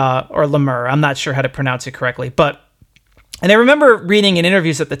 or La Mer. I'm not sure how to pronounce it correctly. And I remember reading in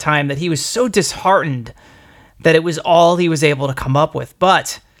interviews at the time that he was so disheartened that it was all he was able to come up with.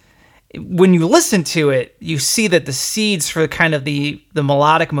 But when you listen to it, you see that the seeds for kind of the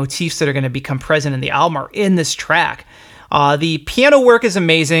melodic motifs that are going to become present in the album are in this track. The piano work is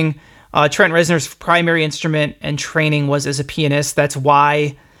amazing. Trent Reznor's primary instrument and training was as a pianist. That's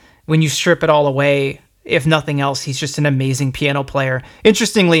why when you strip it all away, if nothing else, he's just an amazing piano player.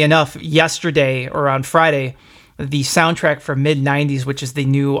 Interestingly enough, yesterday or on Friday, the soundtrack for Mid-90s, which is the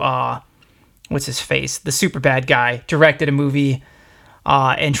new, what's his face? The Superbad guy, directed a movie,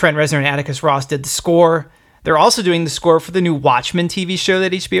 and Trent Reznor and Atticus Ross did the score. They're also doing the score for the new Watchmen TV show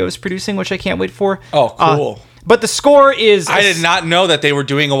that HBO is producing, which I can't wait for. Oh, cool. But the score is... I did not know that they were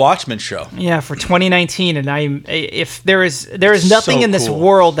doing a Watchmen show. Yeah, for 2019, and if there is nothing So in this cool.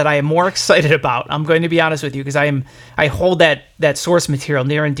 world that I am more excited about, I'm going to be honest with you, because I hold that source material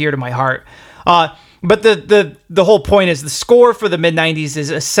near and dear to my heart. But the whole point is the score for the mid-90s is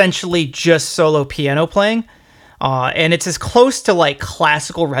essentially just solo piano playing. And it's as close to like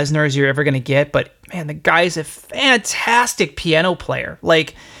classical Reznor as you're ever going to get. But man, the guy's a fantastic piano player.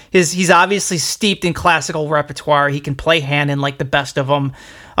 Like he's obviously steeped in classical repertoire. He can play Hanon like the best of them.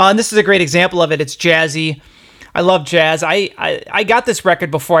 And this is a great example of it. It's jazzy. I love jazz. I got this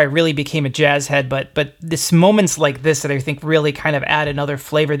record before I really became a jazz head, but this moments like this that I think really kind of add another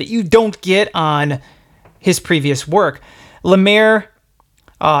flavor that you don't get on his previous work. Lemaire,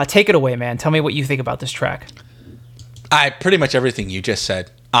 take it away, man. Tell me what you think about this track. Pretty much everything you just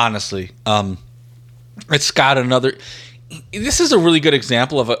said, honestly. It's got another... This is a really good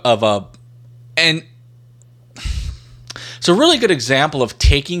example and it's a really good example of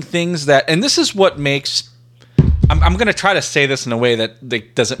taking things that... And this is what makes... I'm going to try to say this in a way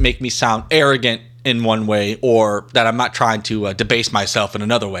that doesn't make me sound arrogant in one way, or that I'm not trying to debase myself in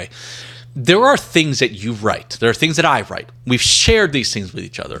another way. There are things that you write. There are things that I write. We've shared these things with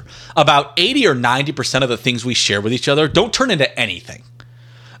each other. About 80 or 90% of the things we share with each other don't turn into anything.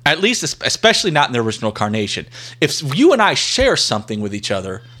 At least, especially not in their original incarnation. If you and I share something with each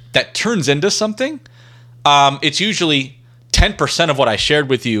other that turns into something, it's usually 10% of what I shared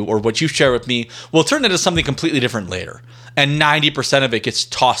with you or what you share with me will turn into something completely different later. And 90% of it gets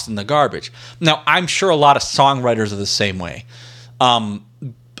tossed in the garbage. Now, I'm sure a lot of songwriters are the same way.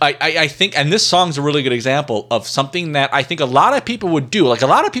 I think, and this song's a really good example of something that I think a lot of people would do. Like a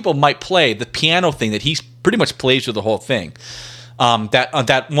lot of people might play the piano thing that he pretty much plays through the whole thing.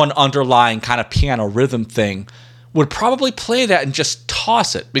 That one underlying kind of piano rhythm thing would probably play that and just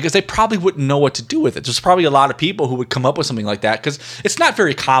toss it because they probably wouldn't know what to do with it. There's probably a lot of people who would come up with something like that because it's not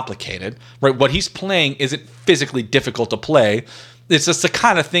very complicated, right? What he's playing isn't physically difficult to play. It's just the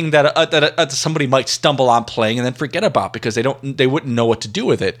kind of thing that somebody might stumble on playing and then forget about because they wouldn't know what to do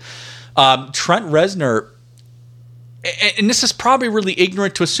with it. Trent Reznor, and this is probably really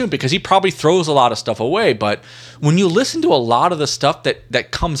ignorant to assume because he probably throws a lot of stuff away, but when you listen to a lot of the stuff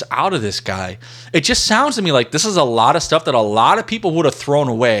that comes out of this guy, it just sounds to me like this is a lot of stuff that a lot of people would have thrown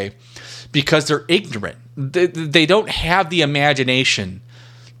away because they're ignorant. They don't have the imagination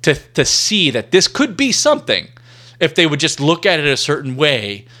to see that this could be something if they would just look at it a certain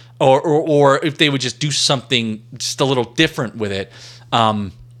way or if they would just do something just a little different with it.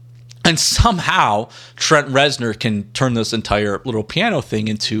 And somehow Trent Reznor can turn this entire little piano thing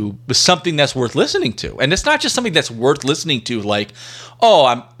into something that's worth listening to. And it's not just something that's worth listening to like,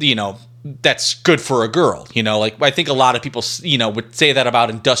 oh, that's good for a girl. Like I think a lot of people, would say that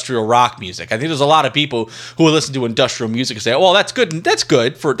about industrial rock music. I think there's a lot of people who will listen to industrial music and say, well, that's good.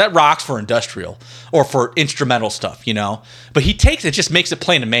 That rocks for industrial or for instrumental stuff, But he takes it, just makes it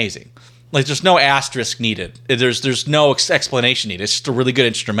plain amazing. Like there's no asterisk needed. There's no explanation needed. It's just a really good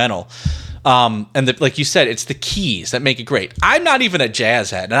instrumental. And like you said, it's the keys that make it great. I'm not even a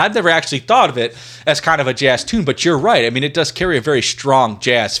jazz head, and I've never actually thought of it as kind of a jazz tune, but you're right. I mean, it does carry a very strong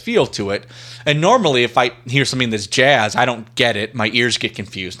jazz feel to it. And normally if I hear something that's jazz, I don't get it. My ears get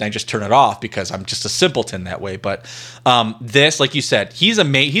confused, and I just turn it off because I'm just a simpleton that way. But this, like you said, he's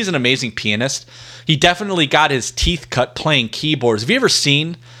an amazing pianist. He definitely got his teeth cut playing keyboards.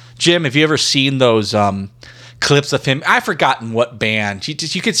 Jim, have you ever seen those clips of him? I've forgotten what band.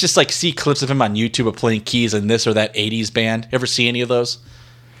 You could just like see clips of him on YouTube of playing keys in this or that 80s band. Ever see any of those?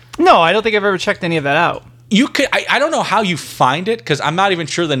 No, I don't think I've ever checked any of that out. You could. I don't know how you find it because I'm not even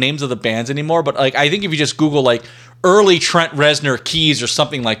sure the names of the bands anymore. But like, I think if you just Google like early Trent Reznor keys or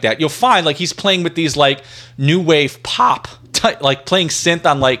something like that, you'll find like he's playing with these like new wave pop, like playing synth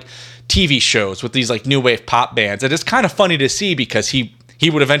on like TV shows with these like new wave pop bands. And it's kind of funny to see because he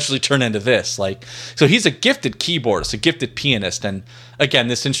would eventually turn into this. Like, so he's a gifted keyboardist, a gifted pianist. And again,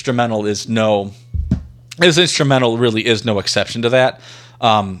 this instrumental really is no exception to that.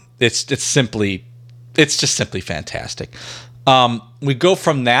 It's just simply fantastic. We go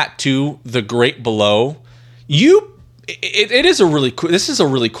from that to The Great Below. It is a really cool. This is a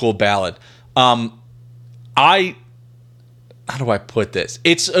really cool ballad. How do I put this?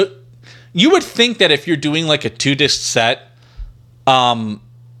 You would think that if you're doing like a 2-disc set,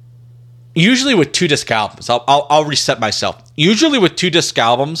 usually with 2-disc albums, I'll reset myself. Usually with 2-disc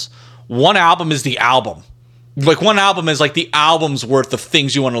albums, one album is the album. Like one album is like the album's worth of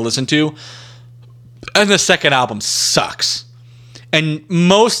things you want to listen to, and the second album sucks. And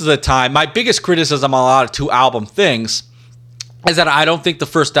most of the time, my biggest criticism on a lot of 2-album things is that I don't think the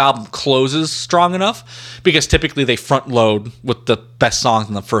first album closes strong enough, because typically they front load with the best songs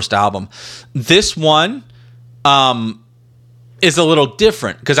in the first album. This one is a little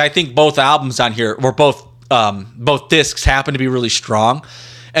different, because I think both albums on here were both discs happen to be really strong.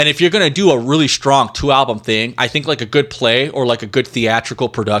 And if you're going to do a really strong 2-album thing, I think like a good play or like a good theatrical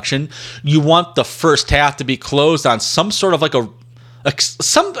production, you want the first half to be closed on some sort of like a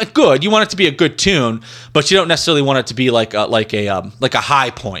good. You want it to be a good tune, but you don't necessarily want it to be like a high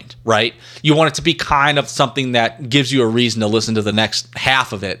point, right? You want it to be kind of something that gives you a reason to listen to the next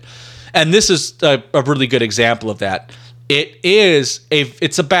half of it. And this is a really good example of that.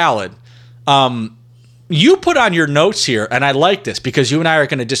 It's a ballad. You put on your notes here, and I like this because you and I are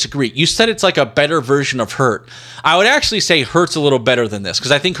going to disagree. You said it's like a better version of Hurt. I would actually say Hurt's a little better than this,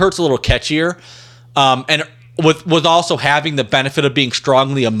 because I think Hurt's a little catchier. And with also having the benefit of being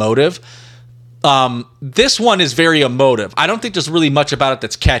strongly emotive. This one is very emotive. I don't think there's really much about it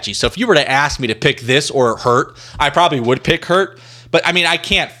that's catchy. So if you were to ask me to pick this or Hurt, I probably would pick Hurt. But I mean, I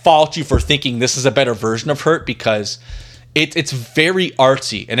can't fault you for thinking this is a better version of Hurt, because it's very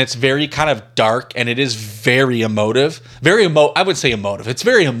artsy and it's very kind of dark, and it is very emotive. I would say emotive. It's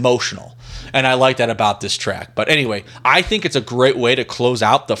very emotional. And I like that about this track. But anyway, I think it's a great way to close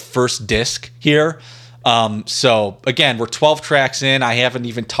out the first disc here. So again, we're 12 tracks in. I haven't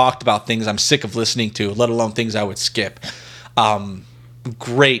even talked about things I'm sick of listening to, let alone things I would skip.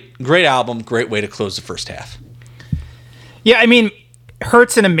 Great album. Great way to close the first half. Yeah, I mean,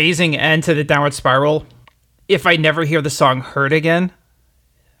 Hurt's an amazing end to the Downward Spiral. If I never hear the song Hurt again,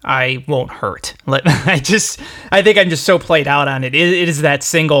 I won't hurt. I think I'm just so played out on it. It is that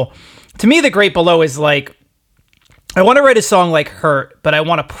single. To me, The Great Below is like, I want to write a song like Hurt, but I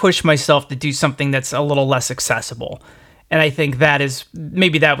want to push myself to do something that's a little less accessible. And I think that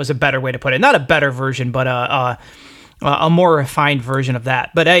was a better way to put it. Not a better version, but a more refined version of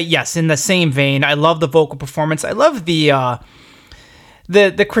that. But yes, in the same vein, I love the vocal performance. I love the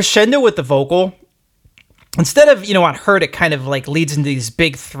crescendo with the vocal. Instead of, on Hurt, it kind of like leads into these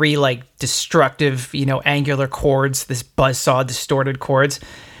big 3 like destructive, angular chords, this buzzsaw distorted chords.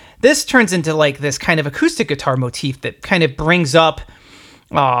 This turns into like this kind of acoustic guitar motif that kind of brings up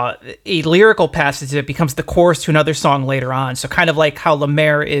a lyrical passage that becomes the chorus to another song later on. So kind of like how La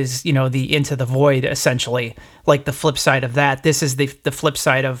Mer is, the Into the Void, essentially, like the flip side of that. This is the flip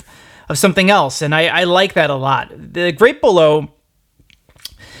side of something else. And I like that a lot. The Great Below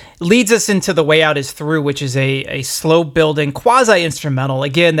leads us into The Way Out Is Through, which is a slow building quasi-instrumental.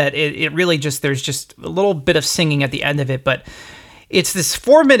 Again, that it really there's just a little bit of singing at the end of it, but it's this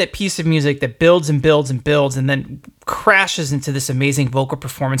 4-minute piece of music that builds and builds and builds and then crashes into this amazing vocal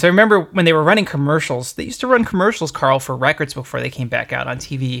performance. I remember when they were running commercials, they used to run commercials, Carl, for records before they came back out on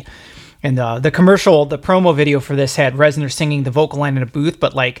TV. And the promo video for this had Reznor singing the vocal line in a booth,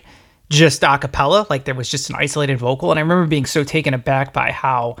 but like just a cappella, like there was just an isolated vocal. And I remember being so taken aback by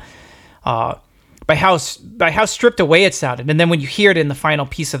how stripped away it sounded. And then when you hear it in the final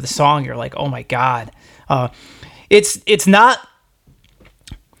piece of the song, you're like, oh my God. It's not,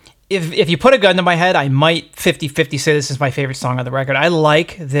 if you put a gun to my head, I might 50-50 say this is my favorite song on the record. I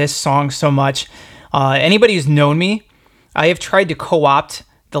like this song so much. Anybody who's known me, I have tried to co-opt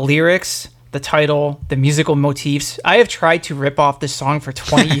the lyrics, the title, the musical motifs. I have tried to rip off this song for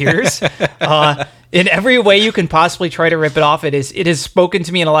 20 years. In every way you can possibly try to rip it off, it has spoken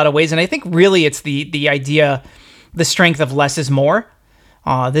to me in a lot of ways. And I think really it's the idea, the strength of less is more.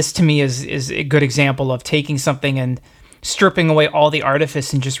 This to me is a good example of taking something and stripping away all the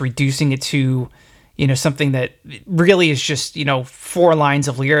artifice and just reducing it to, something that really is just, 4 lines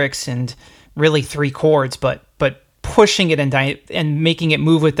of lyrics and really 3 chords, but pushing it and making it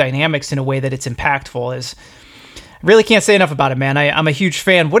move with dynamics in a way that it's impactful is, I really can't say enough about it, man. I'm a huge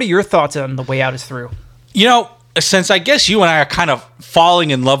fan. What are your thoughts on The Way Out Is Through? Since I guess you and I are kind of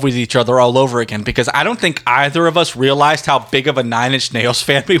falling in love with each other all over again, because I don't think either of us realized how big of a Nine Inch Nails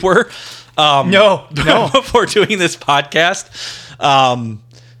fan we were. No. Before doing this podcast,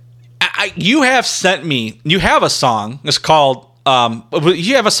 you have sent me. You have a song. It's called.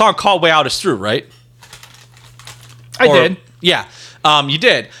 You have a song called "Way Out Is Through," right? I did. Yeah, you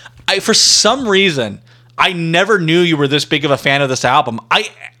did. For some reason, I never knew you were this big of a fan of this album. I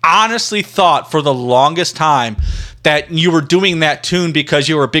honestly thought for the longest time that you were doing that tune because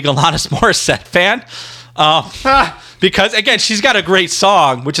you were a big Alanis Morissette fan. Because, again, she's got a great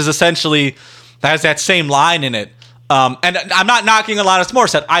song, which is essentially has that same line in it. And I'm not knocking Alanis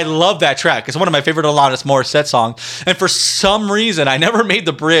Morissette. I love that track. It's one of my favorite Alanis Morissette songs. And for some reason, I never made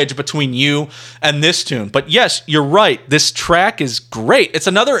the bridge between you and this tune. But yes, you're right. This track is great. It's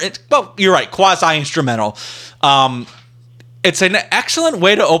another, well, you're right, quasi-instrumental. It's an excellent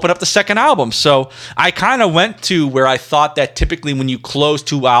way to open up the second album. So I kind of went to where I thought that typically when you close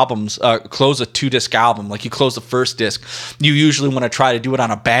two albums, close a 2-disc album, like you close the first disc, you usually want to try to do it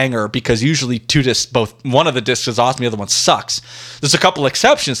on a banger because usually 2 discs, one of the discs is awesome, the other one sucks. There's a couple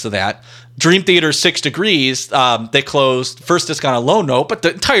exceptions to that. Dream Theater's 6 Degrees, they closed first disc on a low note, but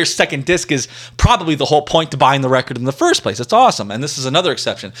the entire second disc is probably the whole point to buying the record in the first place. It's awesome, and this is another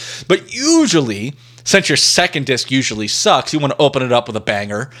exception. But usually, since your second disc usually sucks, you want to open it up with a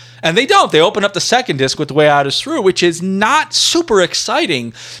banger. And they don't. They open up the second disc with The Way Out Is Through, which is not super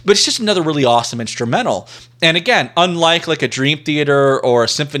exciting, but it's just another really awesome instrumental. And again, unlike like a Dream Theater or a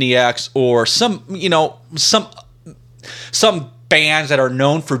Symphony X or some bands that are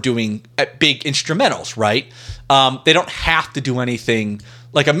known for doing big instrumentals, right? They don't have to do anything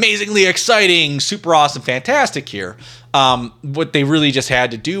like amazingly exciting, super awesome, fantastic here. What they really just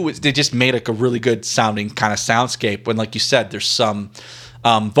had to do was they just made like a really good sounding kind of soundscape when, like you said, there's some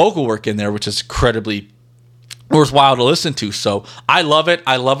vocal work in there, which is incredibly worthwhile to listen to. So I love it.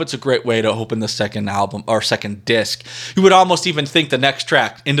 I love it's a great way to open the second album or second disc. You would almost even think the next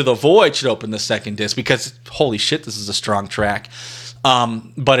track, Into the Void, should open the second disc because holy shit, this is a strong track.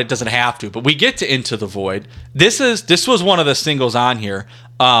 But it doesn't have to. But we get to Into the Void. This was one of the singles on here.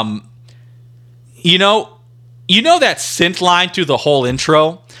 You know that synth line through the whole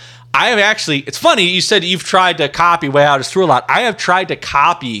intro? I have actually, it's funny, you said you've tried to copy Way Out Is Through a lot. I have tried to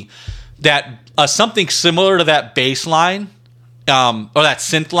copy that something similar to that bass line, or that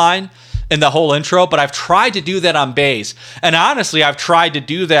synth line in the whole intro, but I've tried to do that on bass. And honestly, I've tried to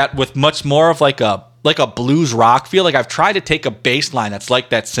do that with much more of like a blues rock feel. Like I've tried to take a bass line that's like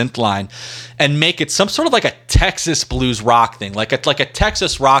that synth line and make it some sort of like a Texas blues rock thing, like a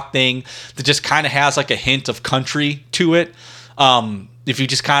Texas rock thing that just kind of has like a hint of country to it. If you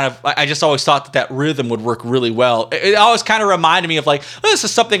just kind of, I just always thought that rhythm would work really well. It always kind of reminded me of like, well, this is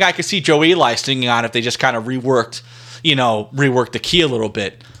something I could see Joe Eli singing on if they just kind of reworked the key a little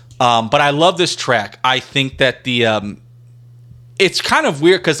bit. But I love this track. I think that it's kind of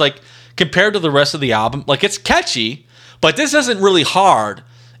weird because like, compared to the rest of the album, like it's catchy, but this isn't really hard.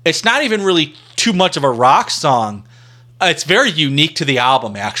 It's not even really too much of a rock song. It's very unique to the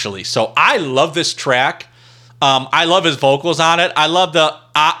album, actually. So I love this track. I love his vocals on it. I love the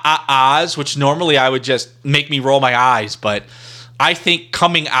ahs, which normally I would just make me roll my eyes, but I think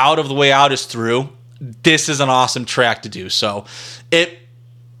coming out of The Way Out Is Through, this is an awesome track to do. So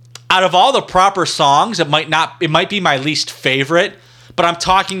out of all the proper songs, it might be my least favorite. But I'm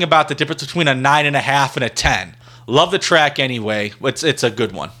talking about the difference between a 9.5 and a 10. Love the track anyway. It's a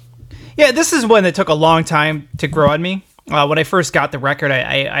good one. Yeah, this is one that took a long time to grow on me. When I first got the record,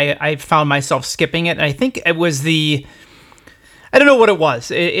 I found myself skipping it. And I think it was I don't know what it was.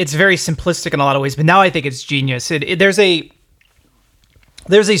 It's very simplistic in a lot of ways, but now I think it's genius. There's a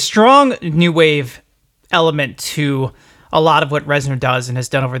strong new wave element to a lot of what Reznor does and has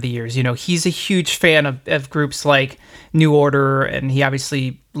done over the years. You know, he's a huge fan of groups like New Order, and he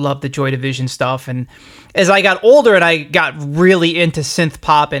obviously loved the Joy Division stuff. And as I got older and I got really into synth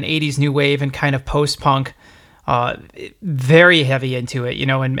pop and 80s new wave and kind of post-punk, very heavy into it,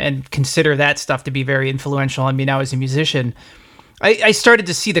 and consider that stuff to be very influential on me now as a musician, I started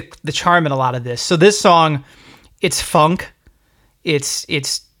to see the charm in a lot of this. So this song, it's funk,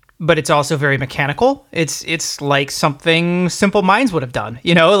 but it's also very mechanical. It's like something Simple Minds would have done,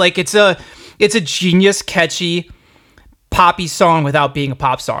 like it's a genius, catchy, poppy song without being a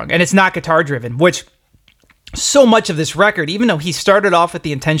pop song. And it's not guitar driven, which so much of this record, even though he started off with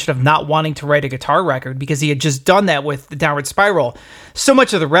the intention of not wanting to write a guitar record because he had just done that with the Downward Spiral, so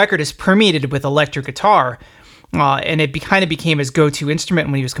much of the record is permeated with electric guitar. And it kind of became his go-to instrument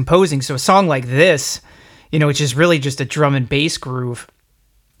when he was composing. So a song like this, which is really just a drum and bass groove,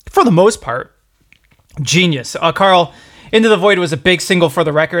 for the most part, genius. Carl, Into the Void was a big single for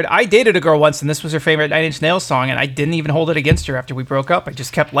the record. I dated a girl once, and this was her favorite Nine Inch Nails song, and I didn't even hold it against her after we broke up. I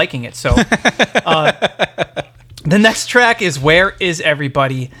just kept liking it. So the next track is Where Is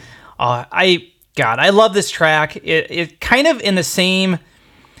Everybody? I love this track. It kind of in the same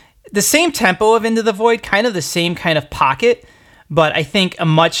the same tempo of Into the Void, kind of the same kind of pocket, but I think a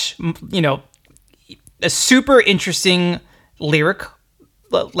much, a super interesting lyric,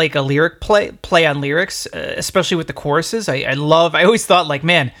 like a lyric play on lyrics, especially with the choruses. I always thought, like,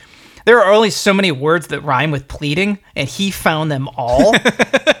 man, there are only so many words that rhyme with pleading, and he found them all.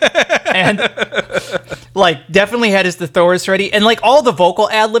 And like definitely had his thesaurus ready, and like all the vocal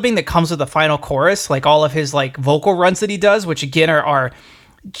ad-libbing that comes with the final chorus, like all of his like vocal runs that he does, which again are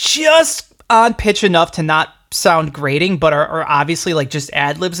just on pitch enough to not sound grating, but are obviously like just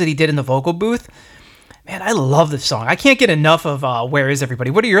ad-libs that he did in the vocal booth. Man, I love this song. I can't get enough of Where Is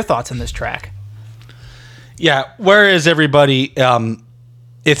Everybody. What are your thoughts on this track? Yeah, Where Is Everybody?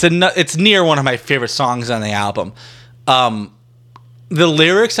 It's near one of my favorite songs on the album. The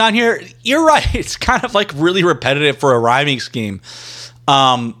lyrics on here, you're right. It's kind of like really repetitive for a rhyming scheme,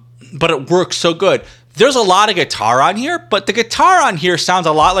 but it works so good. There's a lot of guitar on here, but the guitar on here sounds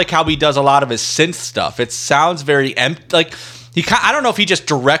a lot like how he does a lot of his synth stuff. It sounds very empty. Like I don't know if he just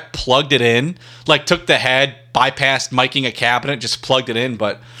direct plugged it in, like took the head, bypassed miking a cabinet, just plugged it in.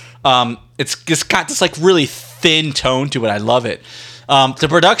 But it's got this like really thin tone to it. I love it. The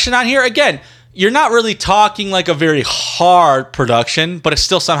production on here, again, you're not really talking like a very hard production, but it's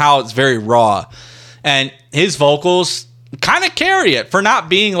still somehow it's very raw. And his vocals kind of carry it for not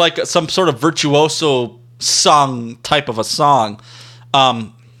being like some sort of virtuoso sung type of a song.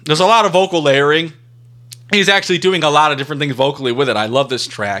 There's a lot of vocal layering. He's actually doing a lot of different things vocally with it. I love this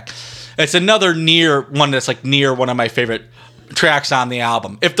track. It's another near one that's like near one of my favorite tracks on the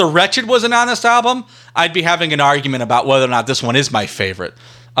album. If The Wretched wasn't on this album, I'd be having an argument about whether or not this one is my favorite.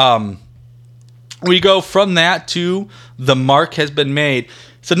 We go from that to The Mark Has Been Made.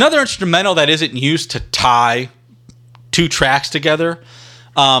 It's another instrumental that isn't used to tie two tracks together.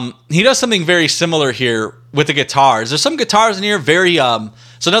 He does something very similar here with the guitars. There's some guitars in here, very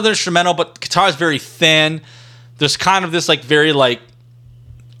it's another instrumental, but the guitar is very thin. There's kind of this like very like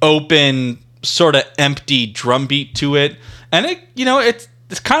open, sort of empty drum beat to it, and it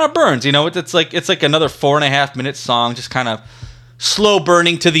kind of burns. It's like another 4.5 minute song, just kind of slow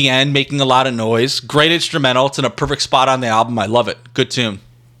burning to the end, making a lot of noise. Great instrumental. It's in a perfect spot on the album. I love it. Good tune.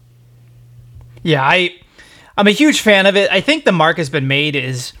 Yeah, I'm a huge fan of it. I think The Mark Has Been Made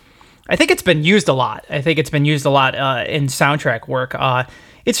I think it's been used a lot. I think it's been used a lot in soundtrack work.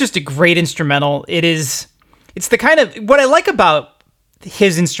 It's just a great instrumental. It's the kind of, what I like about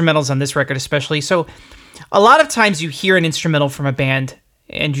his instrumentals on this record especially, so a lot of times you hear an instrumental from a band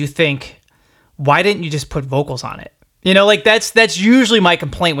and you think, why didn't you just put vocals on it? Like that's usually my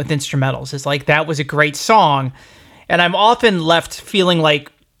complaint with instrumentals. It's like, that was a great song, and I'm often left feeling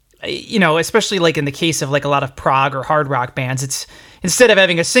like, especially like in the case of like a lot of prog or hard rock bands, it's instead of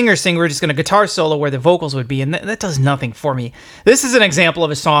having a singer sing, we're just going to guitar solo where the vocals would be, and that does nothing for me. This is an example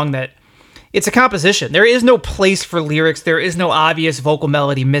of a song that it's a composition. There is no place for lyrics. There is no obvious vocal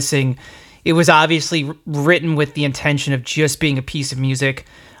melody missing. It was obviously written with the intention of just being a piece of music,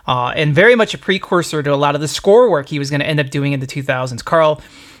 and very much a precursor to a lot of the score work he was going to end up doing in the 2000s. Carl,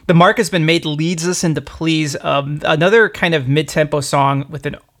 The Mark Has Been Made leads us into Please, another kind of mid-tempo song with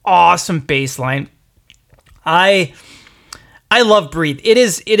an awesome bass line. I love Breathe. It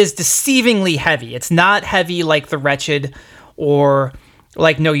is deceivingly heavy. It's not heavy like The Wretched or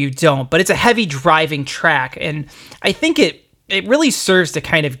like No You Don't, but it's a heavy driving track, and I think it really serves to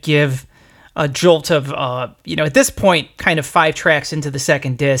kind of give a jolt of at this point, kind of 5 tracks into the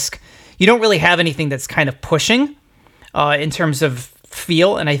second disc, you don't really have anything that's kind of pushing in terms of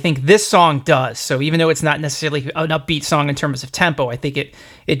feel, and I think this song does. So even though it's not necessarily an upbeat song in terms of tempo, I think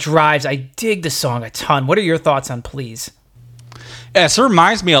it drives. I dig the song a ton. What are your thoughts on Please? Yeah, so it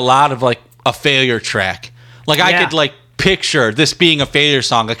reminds me a lot of like a Failure track. Like I could like picture this being a Failure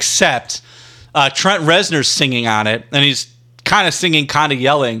song, except Trent Reznor's singing on it, and he's kind of singing, kind of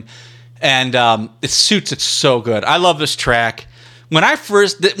yelling, and it suits it so good. I love this track. When I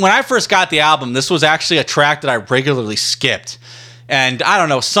first got the album, this was actually a track that I regularly skipped. And I don't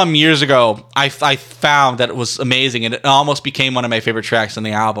know, some years ago, I found that it was amazing, and it almost became one of my favorite tracks on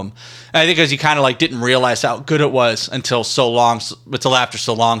the album. And I think because you kind of like didn't realize how good it was until after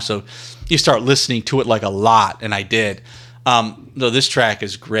so long, so you start listening to it like a lot, and I did. Though this track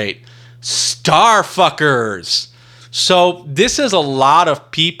is great. Starfuckers. So this is a lot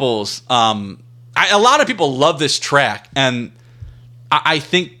of people's. A lot of people love this track, and I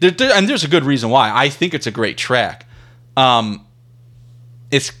think and there's a good reason why. I think it's a great track.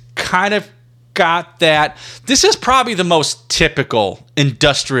 It's kind of got that. This is probably the most typical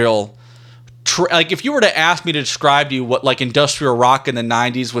industrial. Like if you were to ask me to describe to you what like industrial rock in the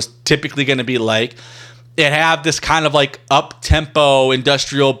 90s was typically going to be like, it have this kind of like up tempo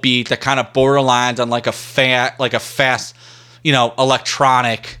industrial beat that kind of borderlines on like a fast,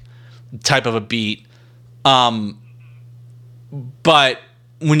 electronic type of a beat. But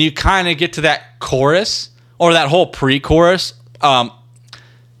when you kind of get to that chorus or that whole pre-chorus,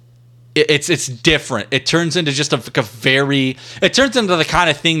 it's different. It turns into just it turns into the kind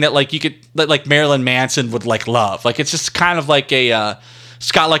of thing that like Marilyn Manson would like love. Like it's just kind of like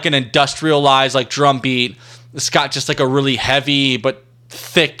it's got like an industrialized like drum beat. It's got just like a really heavy but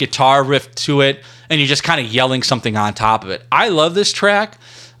thick guitar riff to it, and you're just kind of yelling something on top of it. I love this track.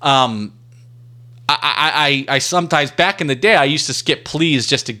 I sometimes back in the day I used to skip Please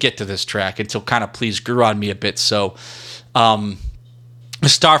just to get to this track until kind of Please grew on me a bit. So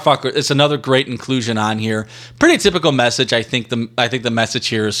Starfucker, it's another great inclusion on here. Pretty typical message. I think the message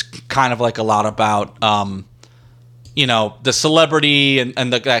here is kind of like a lot about the celebrity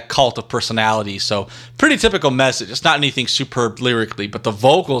and that cult of personality. So pretty typical message. It's not anything superb lyrically, but the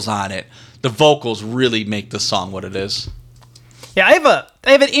vocals on it, the vocals really make the song what it is. Yeah, I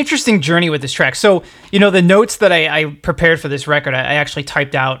have an interesting journey with this track. So, the notes that I prepared for this record, I actually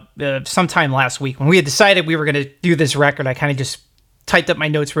typed out sometime last week. When we had decided we were going to do this record, I kind of just typed up my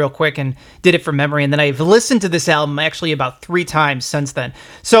notes real quick and did it from memory. And then I've listened to this album actually about 3 times since then.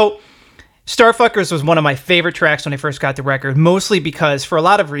 So Starfuckers was one of my favorite tracks when I first got the record, mostly because for a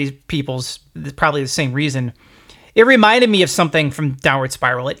lot of people's, probably the same reason, it reminded me of something from Downward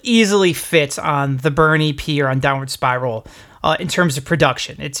Spiral. It easily fits on the Burn EP or on Downward Spiral in terms of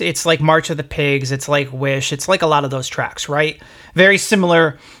production. It's like March of the Pigs. It's like Wish. It's like a lot of those tracks, right? Very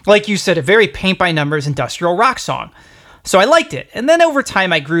similar, like you said, a very paint by numbers industrial rock song. So I liked it. And then over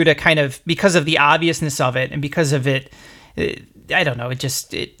time I grew to kind of, because of the obviousness of it and because of it, I don't know,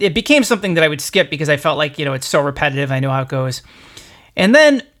 it became something that I would skip because I felt like, it's so repetitive. I know how it goes. And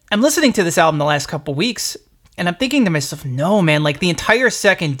then I'm listening to this album the last couple weeks and I'm thinking to myself, no, man, like the entire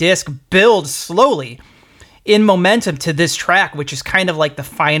second disc builds slowly in momentum to this track, which is kind of like the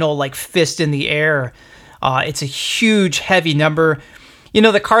final, like fist in the air. It's a huge, heavy number.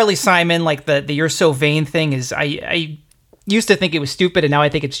 The Carly Simon, like the You're So Vain thing is, I used to think it was stupid and now I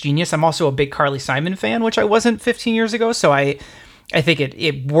think it's genius. I'm also a big Carly Simon fan, which I wasn't 15 years ago. So I think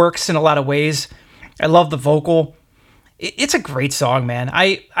it works in a lot of ways. I love the vocal. It's a great song, man.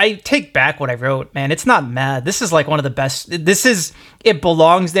 I take back what I wrote, man. It's not mad. This is like one of the best. It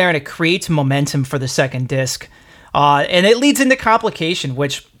belongs there and it creates momentum for the second disc. And it leads into Complication,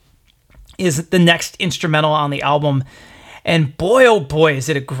 which is the next instrumental on the album. And boy, oh boy, is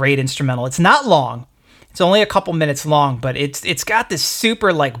it a great instrumental. It's not long. It's only a couple minutes long, but it's got this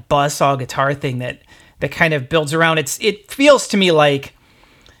super like buzzsaw guitar thing that kind of builds around. It feels to me like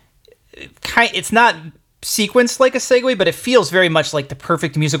it's not sequenced like a segue, but it feels very much like the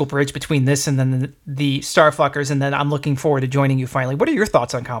perfect musical bridge between this and then the Starfuckers, and then I'm looking forward to joining you finally. What are your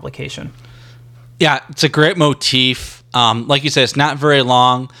thoughts on Complication? Yeah, it's a great motif. Like you said, it's not very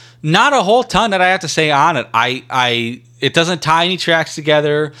long. Not a whole ton that I have to say on it. It doesn't tie any tracks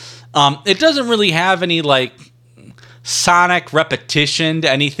together. It doesn't really have any like sonic repetition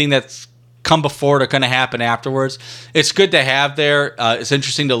to anything that's come before it or going to happen afterwards. It's good to have there. It's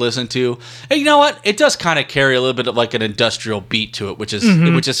interesting to listen to. And you know what? It does kind of carry a little bit of like an industrial beat to it, which is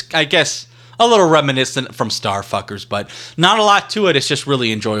I guess a little reminiscent from Starfuckers, but not a lot to it. It's just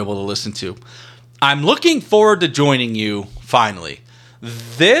really enjoyable to listen to. I'm looking forward to joining you finally.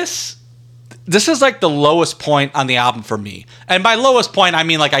 This is like the lowest point on the album for me. And by lowest point, I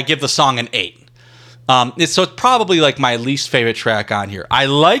mean like I give the song an 8. It's probably like my least favorite track on here. I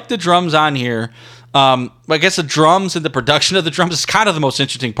like the drums on here. I guess the drums and the production of the drums is kind of the most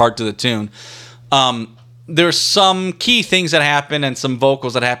interesting part to the tune. There's some key things that happen and some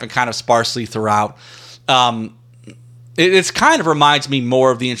vocals that happen kind of sparsely throughout. It's kind of reminds me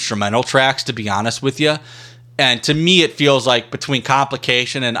more of the instrumental tracks, to be honest with you. And to me, it feels like between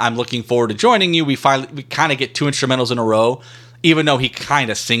Complication and I'm looking forward to joining you, we kind of get 2 instrumentals in a row, even though he kind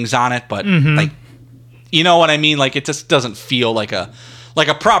of sings on it. But like, you know what I mean? Like, it just doesn't feel like a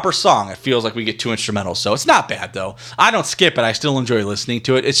proper song. It feels like we get 2 instrumentals. So it's not bad, though. I don't skip it. I still enjoy listening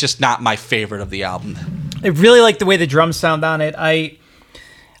to it. It's just not my favorite of the album. I really like the way the drums sound on it.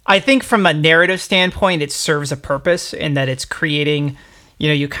 I think from a narrative standpoint, it serves a purpose in that it's creating,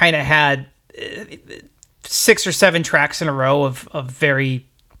 you kind of had 6 or 7 tracks in a row of very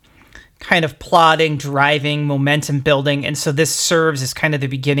kind of plodding, driving, momentum building. And so this serves as kind of the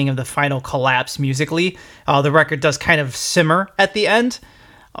beginning of the final collapse musically. The record does kind of simmer at the end.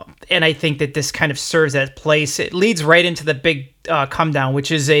 And I think that this kind of serves that place. It leads right into the big come down,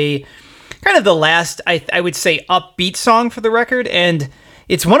 which is a kind of the last, I would say, upbeat song for the record. And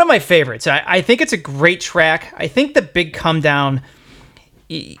It's one of my favorites. I think it's a great track. I think the Big Come Down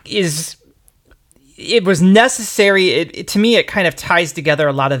is, it was necessary. To me, it kind of ties together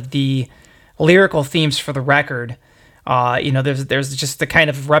a lot of the lyrical themes for the record. There's just the kind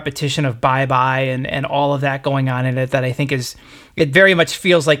of repetition of Bye Bye and all of that going on in it that I think it very much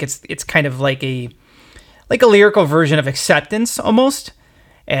feels like it's kind of like a lyrical version of Acceptance almost.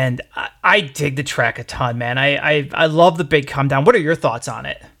 And I dig the track a ton, man. I love the Big Come Down. What are your thoughts on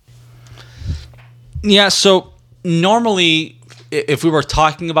it? Yeah, so normally, if we were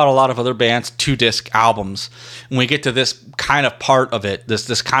talking about a lot of other bands' 2-disc albums, when we get to this kind of part of it,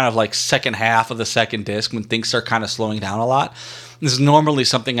 this kind of like second half of the second disc, when things start kind of slowing down a lot, this is normally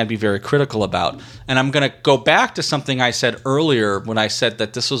something I'd be very critical about. And I'm going to go back to something I said earlier when I said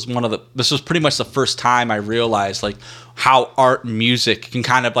that this was pretty much the first time I realized like how art and music can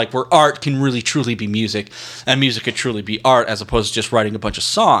kind of like, where art can really truly be music and music could truly be art as opposed to just writing a bunch of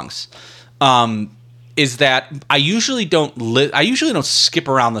songs. Is that I usually don't skip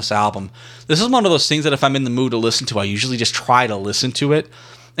around this album. This is one of those things that if I'm in the mood to listen to, I usually just try to listen to it.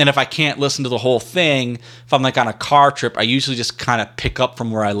 And if I can't listen to the whole thing, if I'm like on a car trip, I usually just kind of pick up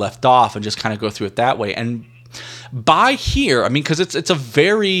from where I left off and just kind of go through it that way. And by here, I mean, because it's a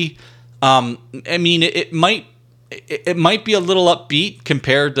very, it might be a little upbeat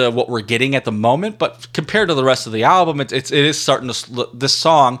compared to what we're getting at the moment, but compared to the rest of the album, it is starting to. This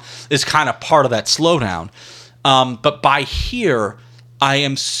song is kind of part of that slowdown. But by here, I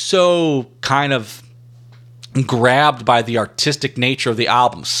am so kind of grabbed by the artistic nature of the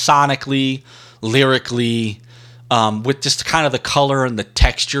album, sonically, lyrically, with just kind of the color and the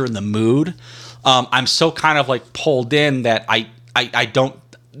texture and the mood. I'm so kind of like pulled in that I don't.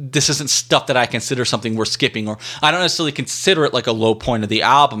 This isn't stuff that I consider something worth skipping, or I don't necessarily consider it like a low point of the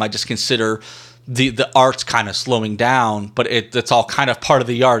album. I just consider the art's kind of slowing down, but it's all kind of part of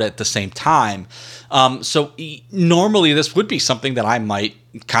the art at the same time. So normally this would be something that I might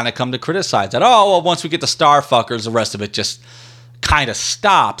kind of come to criticize, that, once we get to Starfuckers, the rest of it just kind of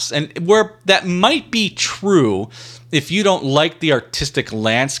stops. And where that might be true if you don't like the artistic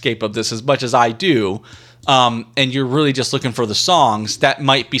landscape of this as much as I do, and you're really just looking for the songs, that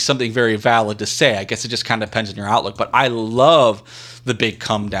might be something very valid to say. I guess it just kind of depends on your outlook. But I love the Big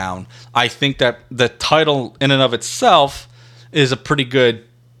Come Down. I think that the title in and of itself is a pretty good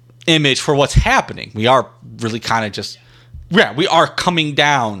image for what's happening. We are really kind of we are coming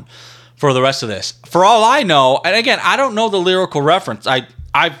down for the rest of this. For all I know, and again, I don't know the lyrical reference.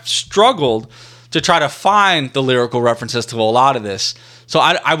 I've struggled to try to find the lyrical references to a lot of this. So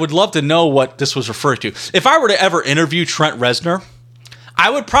I would love to know what this was referring to. If I were to ever interview Trent Reznor, I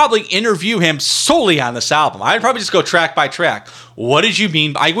would probably interview him solely on this album. I'd probably just go track by track. What did you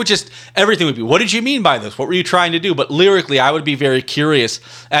mean? Everything would be, what did you mean by this? What were you trying to do? But lyrically, I would be very curious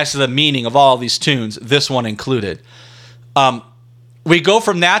as to the meaning of all these tunes, this one included. We go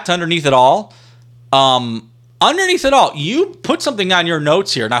from that to Underneath It All. Underneath It All, you put something on your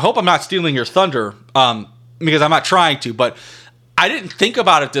notes here, and I hope I'm not stealing your thunder, because I'm not trying to, but I didn't think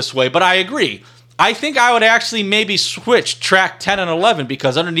about it this way, but I agree. I think I would actually maybe switch track 10 and 11,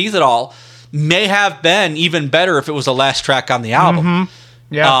 because Underneath It All may have been even better if it was the last track on the album.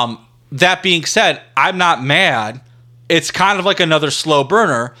 Mm-hmm. Yeah. That being said, I'm not mad. It's kind of like another slow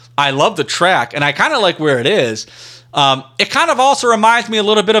burner. I love the track, and I kind of like where it is. It kind of also reminds me a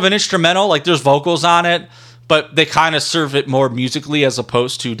little bit of an instrumental, like there's vocals on it, but they kind of serve it more musically as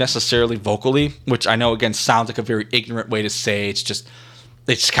opposed to necessarily vocally, which I know, again, sounds like a very ignorant way to say. It's just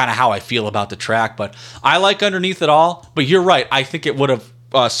kind of how I feel about the track. But I like Underneath It All. But you're right. I think it would have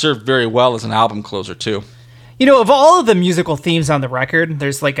served very well as an album closer, too. You know, of all of the musical themes on the record,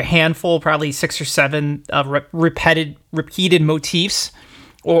 there's like a handful, probably 6 or 7 repeated motifs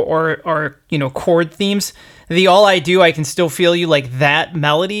or chord themes. The All I Do, I Can Still Feel You, like that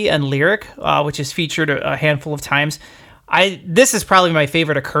melody and lyric, which is featured a handful of times. This is probably my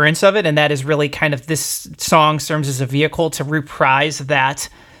favorite occurrence of it, and that is really kind of, this song serves as a vehicle to reprise that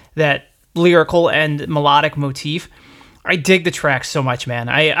lyrical and melodic motif. I dig the track so much, man.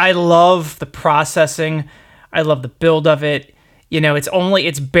 I love the processing. I love the build of it. You know,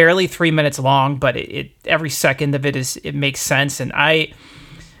 it's barely 3 minutes long, but every second of it makes sense, and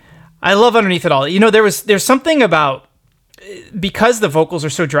I love Underneath It All. You know, there's something about, because the vocals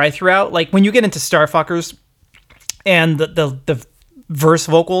are so dry throughout, like when you get into Starfuckers and the verse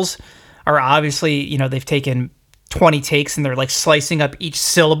vocals are obviously, you know, they've taken 20 takes and they're like slicing up each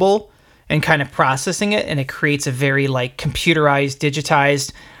syllable and kind of processing it, and it creates a very like computerized,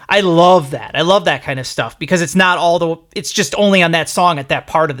 digitized. I love that. I love that kind of stuff because it's not it's just only on that song at that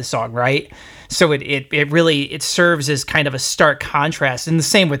part of the song, right? So it really serves as kind of a stark contrast. And the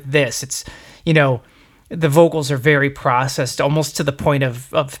same with this. It's, the vocals are very processed, almost to the point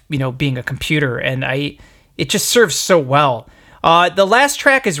of being a computer, and it just serves so well. The last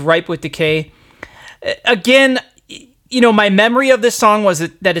track is Ripe with Decay. Again, my memory of this song was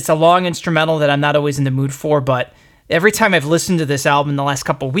that it's a long instrumental that I'm not always in the mood for, but every time I've listened to this album in the last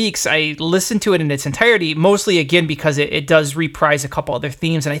couple of weeks, I listen to it in its entirety, mostly again because it does reprise a couple other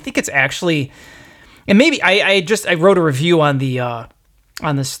themes, and I think it's actually, and maybe I wrote a review on the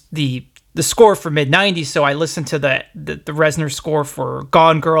score for mid '90s, so I listened to the Reznor score for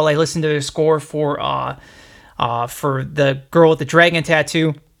Gone Girl. I listened to the score for the Girl with the Dragon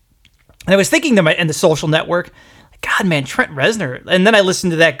Tattoo, and I was thinking to and the Social Network, God, man, Trent Reznor, and then I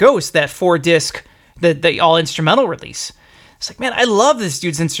listened to that Ghost, that 4-disc. The all instrumental release. It's like, man, I love this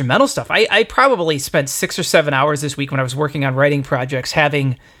dude's instrumental stuff. I probably spent 6 or 7 hours this week when I was working on writing projects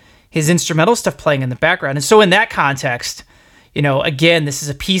having his instrumental stuff playing in the background. And so in that context, again, this is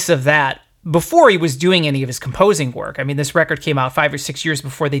a piece of that before he was doing any of his composing work. I mean, this record came out 5 or 6 years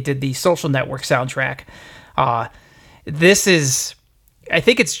before they did the Social Network soundtrack. I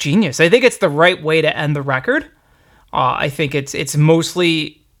think it's genius. I think it's the right way to end the record. I think it's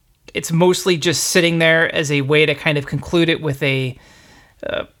mostly just sitting there as a way to kind of conclude it with a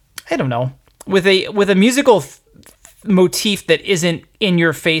musical motif that isn't in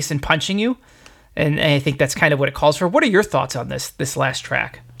your face and punching you. And I think that's kind of what it calls for. What are your thoughts on this last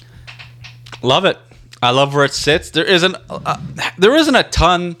track? Love it. I love where it sits. There isn't a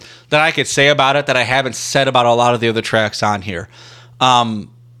ton that I could say about it that I haven't said about a lot of the other tracks on here.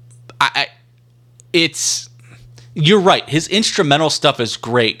 You're right. His instrumental stuff is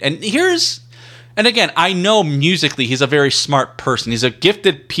great. And again, I know musically he's a very smart person. He's a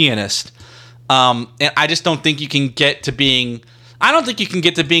gifted pianist. And I just don't think you can get to being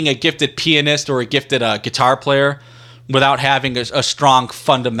a gifted pianist or a gifted guitar player without having a strong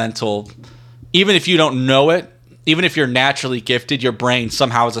fundamental, even if you don't know it, even if you're naturally gifted, your brain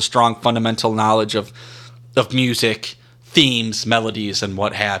somehow has a strong fundamental knowledge of music, themes, melodies, and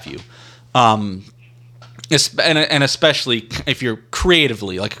what have you. And especially if you're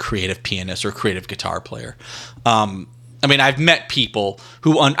creatively like a creative pianist or a creative guitar player. I've met people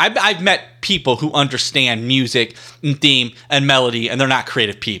who understand music and theme and melody, and they're not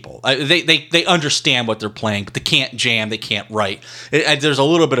creative people. They understand what they're playing, but they can't jam, they can't write. There's a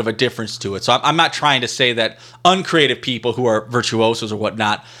little bit of a difference to it. So I'm not trying to say that uncreative people who are virtuosos or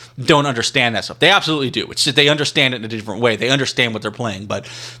whatnot don't understand that stuff. They absolutely do. It's just they understand it in a different way. They understand what they're playing, but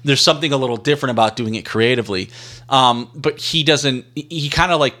there's something a little different about doing it creatively. But he doesn't. He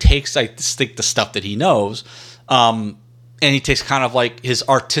kind of like takes the stuff that he knows. And he takes kind of like his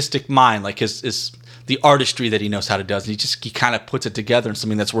artistic mind, like the artistry that he knows how to do, and he kind of puts it together in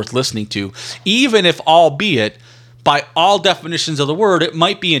something that's worth listening to, even if, albeit, by all definitions of the word, it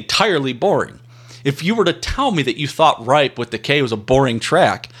might be entirely boring. If you were to tell me that you thought Ripe with Decay was a boring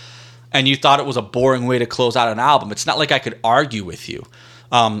track, and you thought it was a boring way to close out an album, it's not like I could argue with you.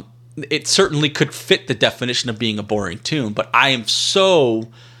 It certainly could fit the definition of being a boring tune, but I am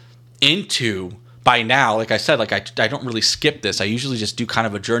so into... By now, like I said, I don't really skip this. I usually just do kind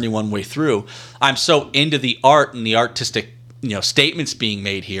of a journey one way through. I'm so into the art and the artistic, statements being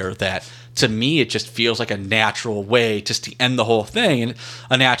made here that to me it just feels like a natural way just to end the whole thing and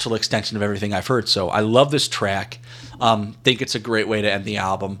a natural extension of everything I've heard. So I love this track. Think it's a great way to end the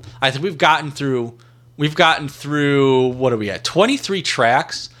album. I think we've gotten through what are we at? 23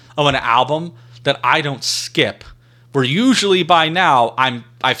 tracks of an album that I don't skip. Where usually by now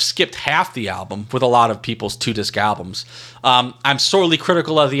I've skipped half the album with a lot of people's 2-disc albums. I'm sorely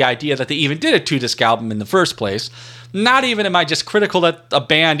critical of the idea that they even did a 2-disc album in the first place. Not even am I just critical that a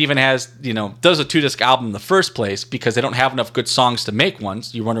band even does a 2-disc album in the first place because they don't have enough good songs to make one.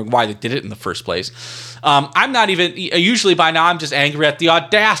 So you're wondering why they did it in the first place. I'm not even, usually by now I'm just angry at the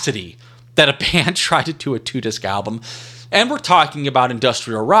audacity that a band tried to do a 2-disc album. And we're talking about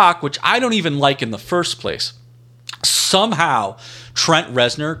industrial rock, which I don't even like in the first place. Somehow, Trent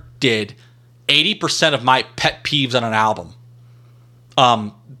Reznor did 80% of my pet peeves on an album.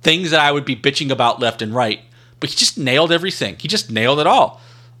 Things that I would be bitching about left and right. But he just nailed everything. He just nailed it all.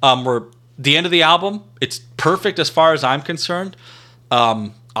 We're the end of the album. It's perfect as far as I'm concerned.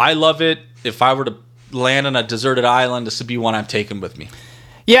 I love it. If I were to land on a deserted island, this would be one I'm taking with me.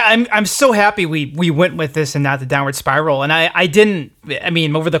 Yeah, I'm so happy we went with this and not the Downward Spiral. And I didn't. I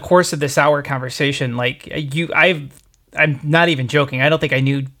mean, over the course of this hour conversation, I'm not even joking. I don't think I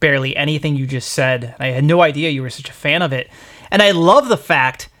knew barely anything you just said. I had no idea you were such a fan of it. And I love the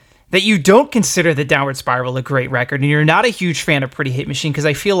fact that you don't consider the Downward Spiral a great record, and you're not a huge fan of Pretty Hate Machine, because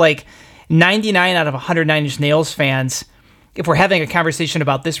I feel like 99 out of 100 Nine Inch Nails fans, if we're having a conversation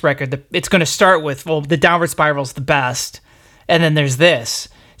about this record, it's going to start with, well, the Downward Spiral's the best, and then there's this.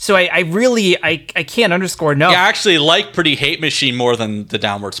 So I can't underscore enough. Yeah, I actually like Pretty Hate Machine more than the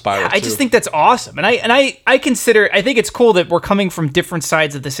Downward Spiral. I just think that's awesome, and I think it's cool that we're coming from different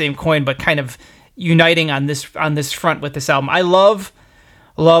sides of the same coin, but kind of uniting on this front with this album. I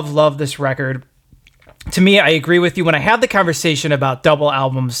love this record. To me, I agree with you. When I have the conversation about double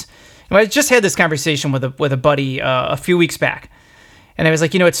albums, I just had this conversation with a buddy a few weeks back, and I was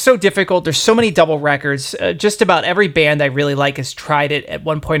like, it's so difficult. There's so many double records. Just about every band I really like has tried it at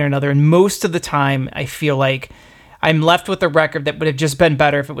one point or another, and most of the time, I feel like I'm left with a record that would have just been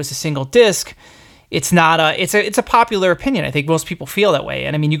better if it was a single disc. It's not it's a popular opinion. I think most people feel that way,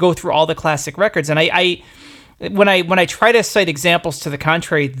 and I mean, you go through all the classic records, and when I try to cite examples to the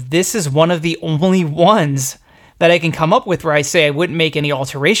contrary, this is one of the only ones that I can come up with where I say I wouldn't make any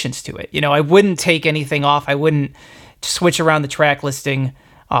alterations to it. I wouldn't take anything off. I wouldn't switch around the track listing.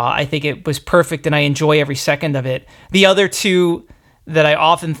 I think it was perfect, and I enjoy every second of it. The other two that I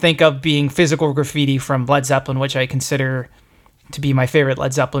often think of being Physical Graffiti from Led Zeppelin, which I consider to be my favorite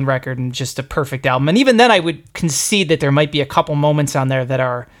Led Zeppelin record and just a perfect album. And even then, I would concede that there might be a couple moments on there that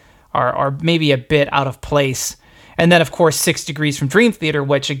are maybe a bit out of place. And then, of course, 6 Degrees from Dream Theater,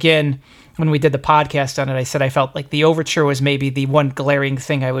 which, again, when we did the podcast on it, I said I felt like the overture was maybe the one glaring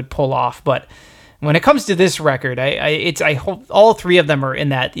thing I would pull off. But when it comes to this record, I hope all three of them are in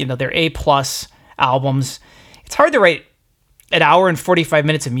that, they're A+ albums. It's hard to write an hour and 45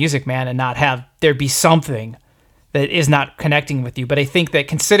 minutes of music, man, and not have there be something that is not connecting with you. But I think that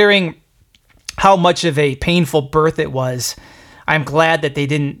considering how much of a painful birth it was, I'm glad that they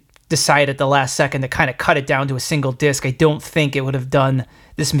didn't decide at the last second to kind of cut it down to a single disc. I don't think it would have done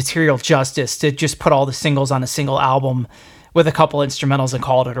this material justice to just put all the singles on a single album with a couple instrumentals and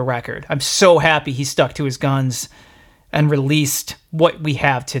called it a record. I'm so happy he stuck to his guns and released what we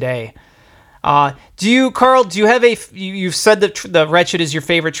have today. Carl, do you have you've said that the Wretched is your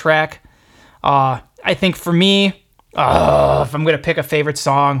favorite track. I think for me, if I'm going to pick a favorite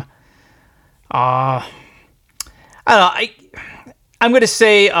song, I don't know. I'm going to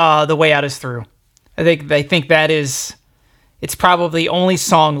say The Way Out Is Through. I think that is, it's probably the only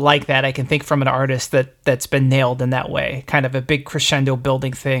song like that I can think from an artist that's been nailed in that way. Kind of a big crescendo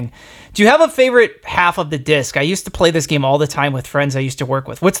building thing. Do you have a favorite half of the disc? I used to play this game all the time with friends I used to work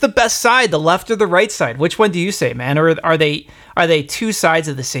with. What's the best side, the left or the right side? Which one do you say, man? Or are they two sides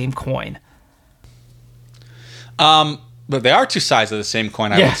of the same coin? But they are two sides of the same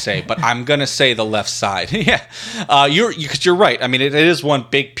coin, I would say. But I'm gonna say the left side. Yeah, you're right. I mean, it is one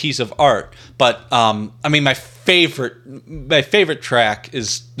big piece of art. But I mean, my favorite track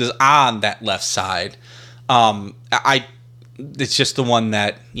is on that left side. It's just the one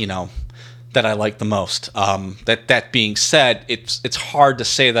that that I like the most. That being said, it's hard to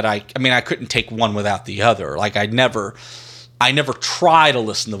say that I mean, I couldn't take one without the other. Like I never try to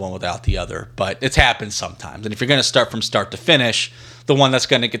listen to one without the other, but it's happened sometimes. And if you're going to start from start to finish, the one that's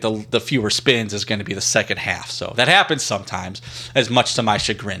going to get the fewer spins is going to be the second half. So that happens sometimes, as much to my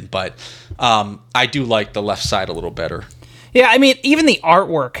chagrin. But I do like the left side a little better. Yeah, I mean, even the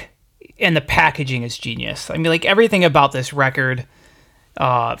artwork and the packaging is genius. I mean, like everything about this record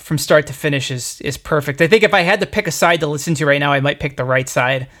from start to finish is perfect. I think if I had to pick a side to listen to right now, I might pick the right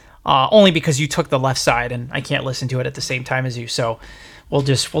side. Only because you took the left side and I can't listen to it at the same time as you. So we'll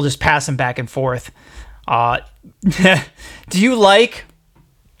just pass them back and forth. Do you like?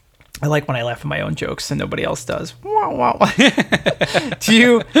 I like when I laugh at my own jokes and nobody else does. Wow, wow. Do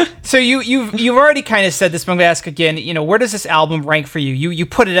you? So you've already kind of said this, but I'm gonna ask again. Where does this album rank for you? You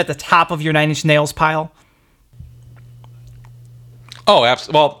put it at the top of your Nine Inch Nails pile. Oh,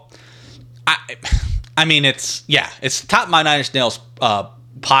 absolutely. Well, I mean, it's the top of my Nine Inch Nails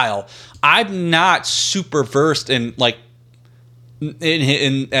pile. I'm not super versed in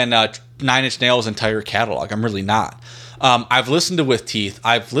in Nine Inch Nails' entire catalog. I'm really not. I've listened to With Teeth.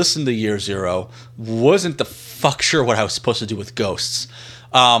 I've listened to Year Zero. Wasn't the fuck sure what I was supposed to do with Ghosts.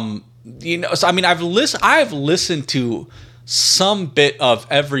 So I mean, I've listened to some bit of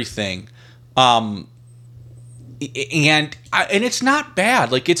everything. And it's not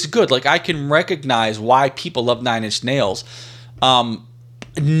bad. Like, it's good. Like, I can recognize why people love Nine Inch Nails.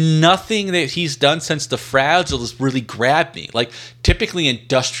 Nothing that he's done since The Fragile has really grabbed me. Like, typically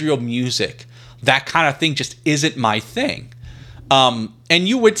industrial music, that kind of thing just isn't my thing. And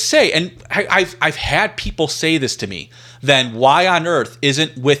you would say, and I've had people say this to me, then why on earth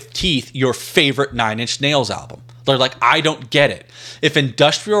isn't With Teeth your favorite Nine Inch Nails album? They're like, I don't get it. If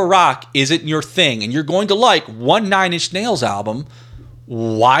industrial rock isn't your thing and you're going to like one Nine Inch Nails album,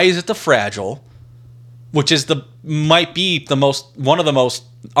 why is it The Fragile, which is might be one of the most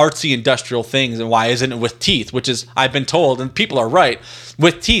artsy industrial things, and why isn't it With Teeth, which is, I've been told, and people are right,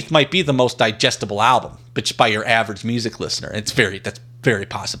 With Teeth might be the most digestible album, but by your average music listener. That's very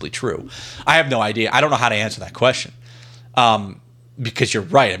possibly true. I have no idea. I don't know how to answer that question. Because you're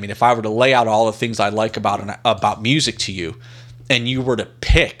right. I mean, if I were to lay out all the things I like about music to you, and you were to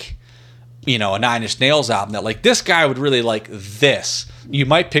pick, a Nine Inch Nails album that, like, this guy would really like this, you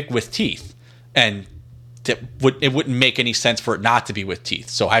might pick With Teeth, and it wouldn't make any sense for it not to be With Teeth.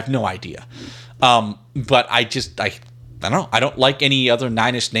 So I have no idea. But I don't know. I don't like any other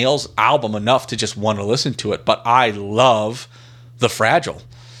Nine Inch Nails album enough to just want to listen to it. But I love The Fragile.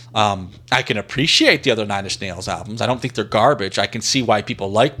 I can appreciate the other Nine Inch Nails albums. I don't think they're garbage. I can see why people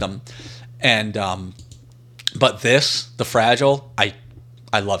like them. And but The Fragile, I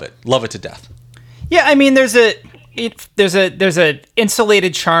love it. Love it to death. Yeah, I mean, there's a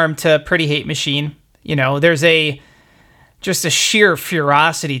insulated charm to Pretty Hate Machine. There's just a sheer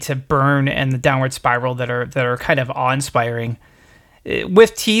ferocity to Burn and the Downward Spiral that are kind of awe-inspiring.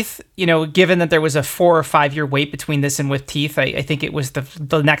 With Teeth, given that there was a 4 or 5 year wait between this and With Teeth, I think it was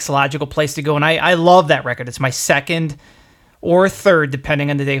the next logical place to go. And I love that record. It's my second or third, depending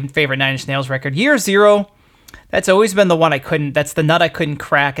on the day, favorite Nine Inch Nails record. Year Zero, that's always been the one that's the nut I couldn't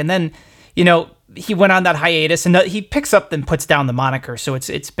crack. And then, he went on that hiatus, and he picks up and puts down the moniker. So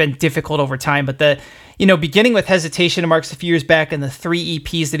it's been difficult over time. But beginning with Hesitation Marks a few years back and the 3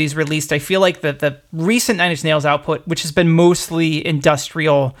 EPs that he's released, I feel like the recent Nine Inch Nails output, which has been mostly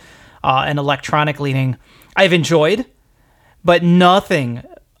industrial and electronic leaning, I've enjoyed, but nothing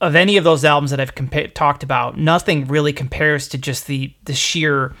of any of those albums that I've talked about, nothing really compares to just the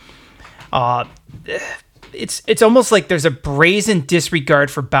sheer. It's almost like there's a brazen disregard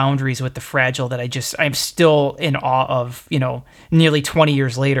for boundaries with The Fragile that I'm still in awe of, nearly 20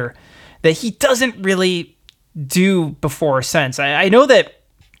 years later, that he doesn't really do before or since. I know that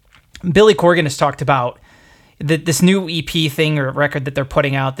Billy Corgan has talked about this new EP thing or record that they're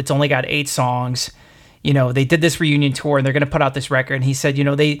putting out that's only got 8 songs. They did this reunion tour and they're going to put out this record. And he said,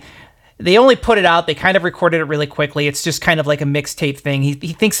 they only put it out. They kind of recorded it really quickly. It's just kind of like a mixtape thing. He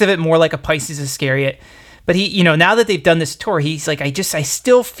thinks of it more like a Pisces Iscariot. But he, now that they've done this tour, he's like, I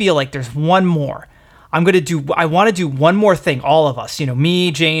still feel like there's one more. I want to do one more thing. All of us,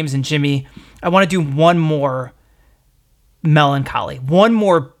 me, James, and Jimmy. I want to do one more Melancholy, one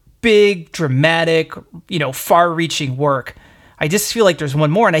more big, dramatic, far-reaching work. I just feel like there's one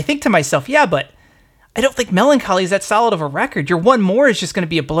more. And I think to myself, yeah, but I don't think Melancholy is that solid of a record. Your one more is just going to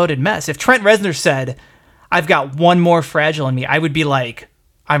be a bloated mess. If Trent Reznor said, I've got one more Fragile in me, I would be like,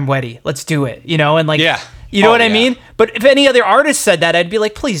 I'm ready. Let's do it. And like, yeah. You know what I mean? But if any other artist said that, I'd be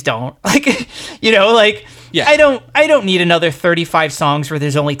like, please don't. Like, yeah. I don't need another 35 songs where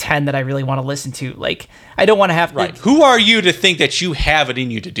there's only 10 that I really want to listen to. Like, I don't want to have to. Right. Who are you to think that you have it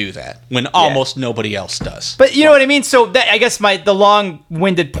in you to do that when almost nobody else does? But you know what I mean? So I guess the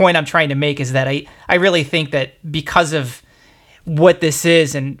long-winded point I'm trying to make is that I really think that because of what this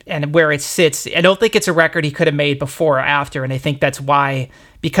is and where it sits, I don't think it's a record he could have made before or after. And I think that's why,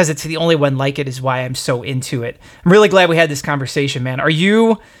 because it's the only one like it, is why I'm so into it. I'm really glad we had this conversation, man. Have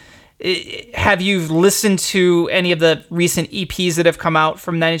you listened to any of the recent EPs that have come out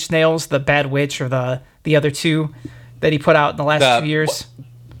from Nine Inch Nails, the Bad Witch or the other two that he put out in the last few years?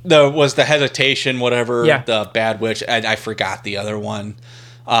 Was the Hesitation, whatever, yeah. The Bad Witch, I forgot the other one.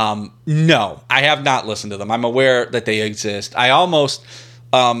 No, I have not listened to them. I'm aware that they exist. I almost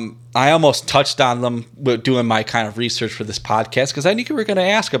touched on them doing my kind of research for this podcast because I knew you were going to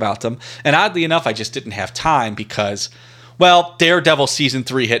ask about them. And oddly enough, I just didn't have time because, well, Daredevil season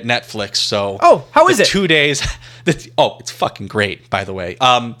 3 hit Netflix. So how is it? 2 days. It's fucking great, by the way.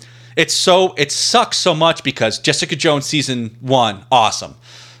 It sucks so much because Jessica Jones season 1, awesome.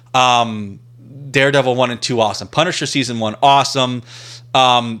 Daredevil 1 and 2, awesome. Punisher season 1, awesome.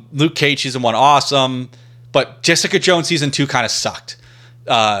 Luke Cage season 1, awesome. But Jessica Jones season 2 kind of sucked.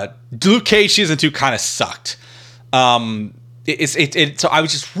 Luke Cage season 2 kind of sucked. So I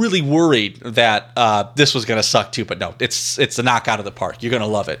was just really worried that this was gonna suck too, but no, it's a knock out of the park. You're gonna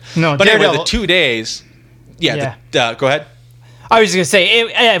love it. No, but anyway, the 2 days. Yeah. Go ahead. I was just gonna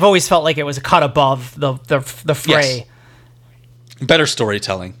say I've always felt like it was a cut above the fray. better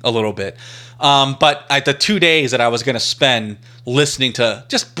storytelling a little bit. But the 2 days that I was going to spend listening to,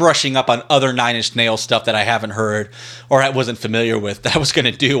 just brushing up on other Nine Inch Nails stuff that I haven't heard or I wasn't familiar with, that I was going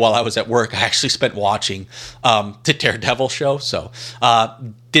to do while I was at work, I actually spent watching the Daredevil show. So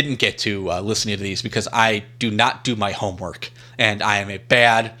didn't get to listening to these because I do not do my homework, and I am a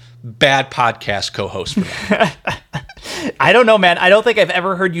bad podcast co-host for that. I don't know, man. I don't think I've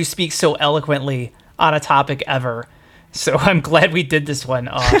ever heard you speak so eloquently on a topic ever. So I'm glad we did this one.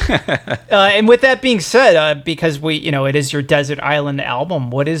 And with that being said, because it is your Desert Island album,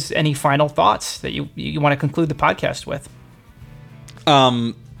 what is any final thoughts that you want to conclude the podcast with?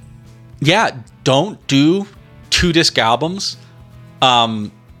 Yeah, don't do 2-disc albums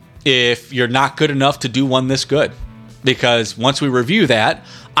if you're not good enough to do one this good. Because once we review that,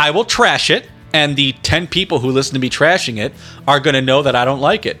 I will trash it. And the 10 people who listen to me trashing it are going to know that I don't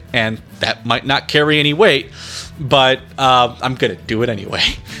like it. And that might not carry any weight, but I'm going to do it anyway.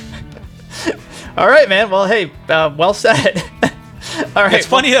 All right, man. Well, hey, well said. All right. It's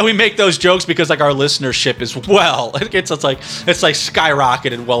funny that we make those jokes because like our listenership is it's like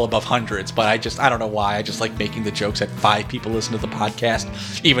skyrocketed well above hundreds, but I don't know why. I just like making the jokes that 5 people listen to the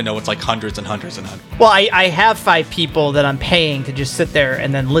podcast, even though it's like hundreds and hundreds and hundreds. Well, I have 5 people that I'm paying to just sit there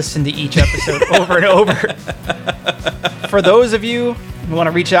and then listen to each episode over and over. For those of you who want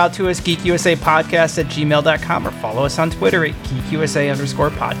to reach out to us, geekusapodcast@gmail.com or follow us on Twitter at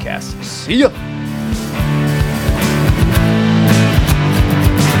geekusa_podcast. See ya.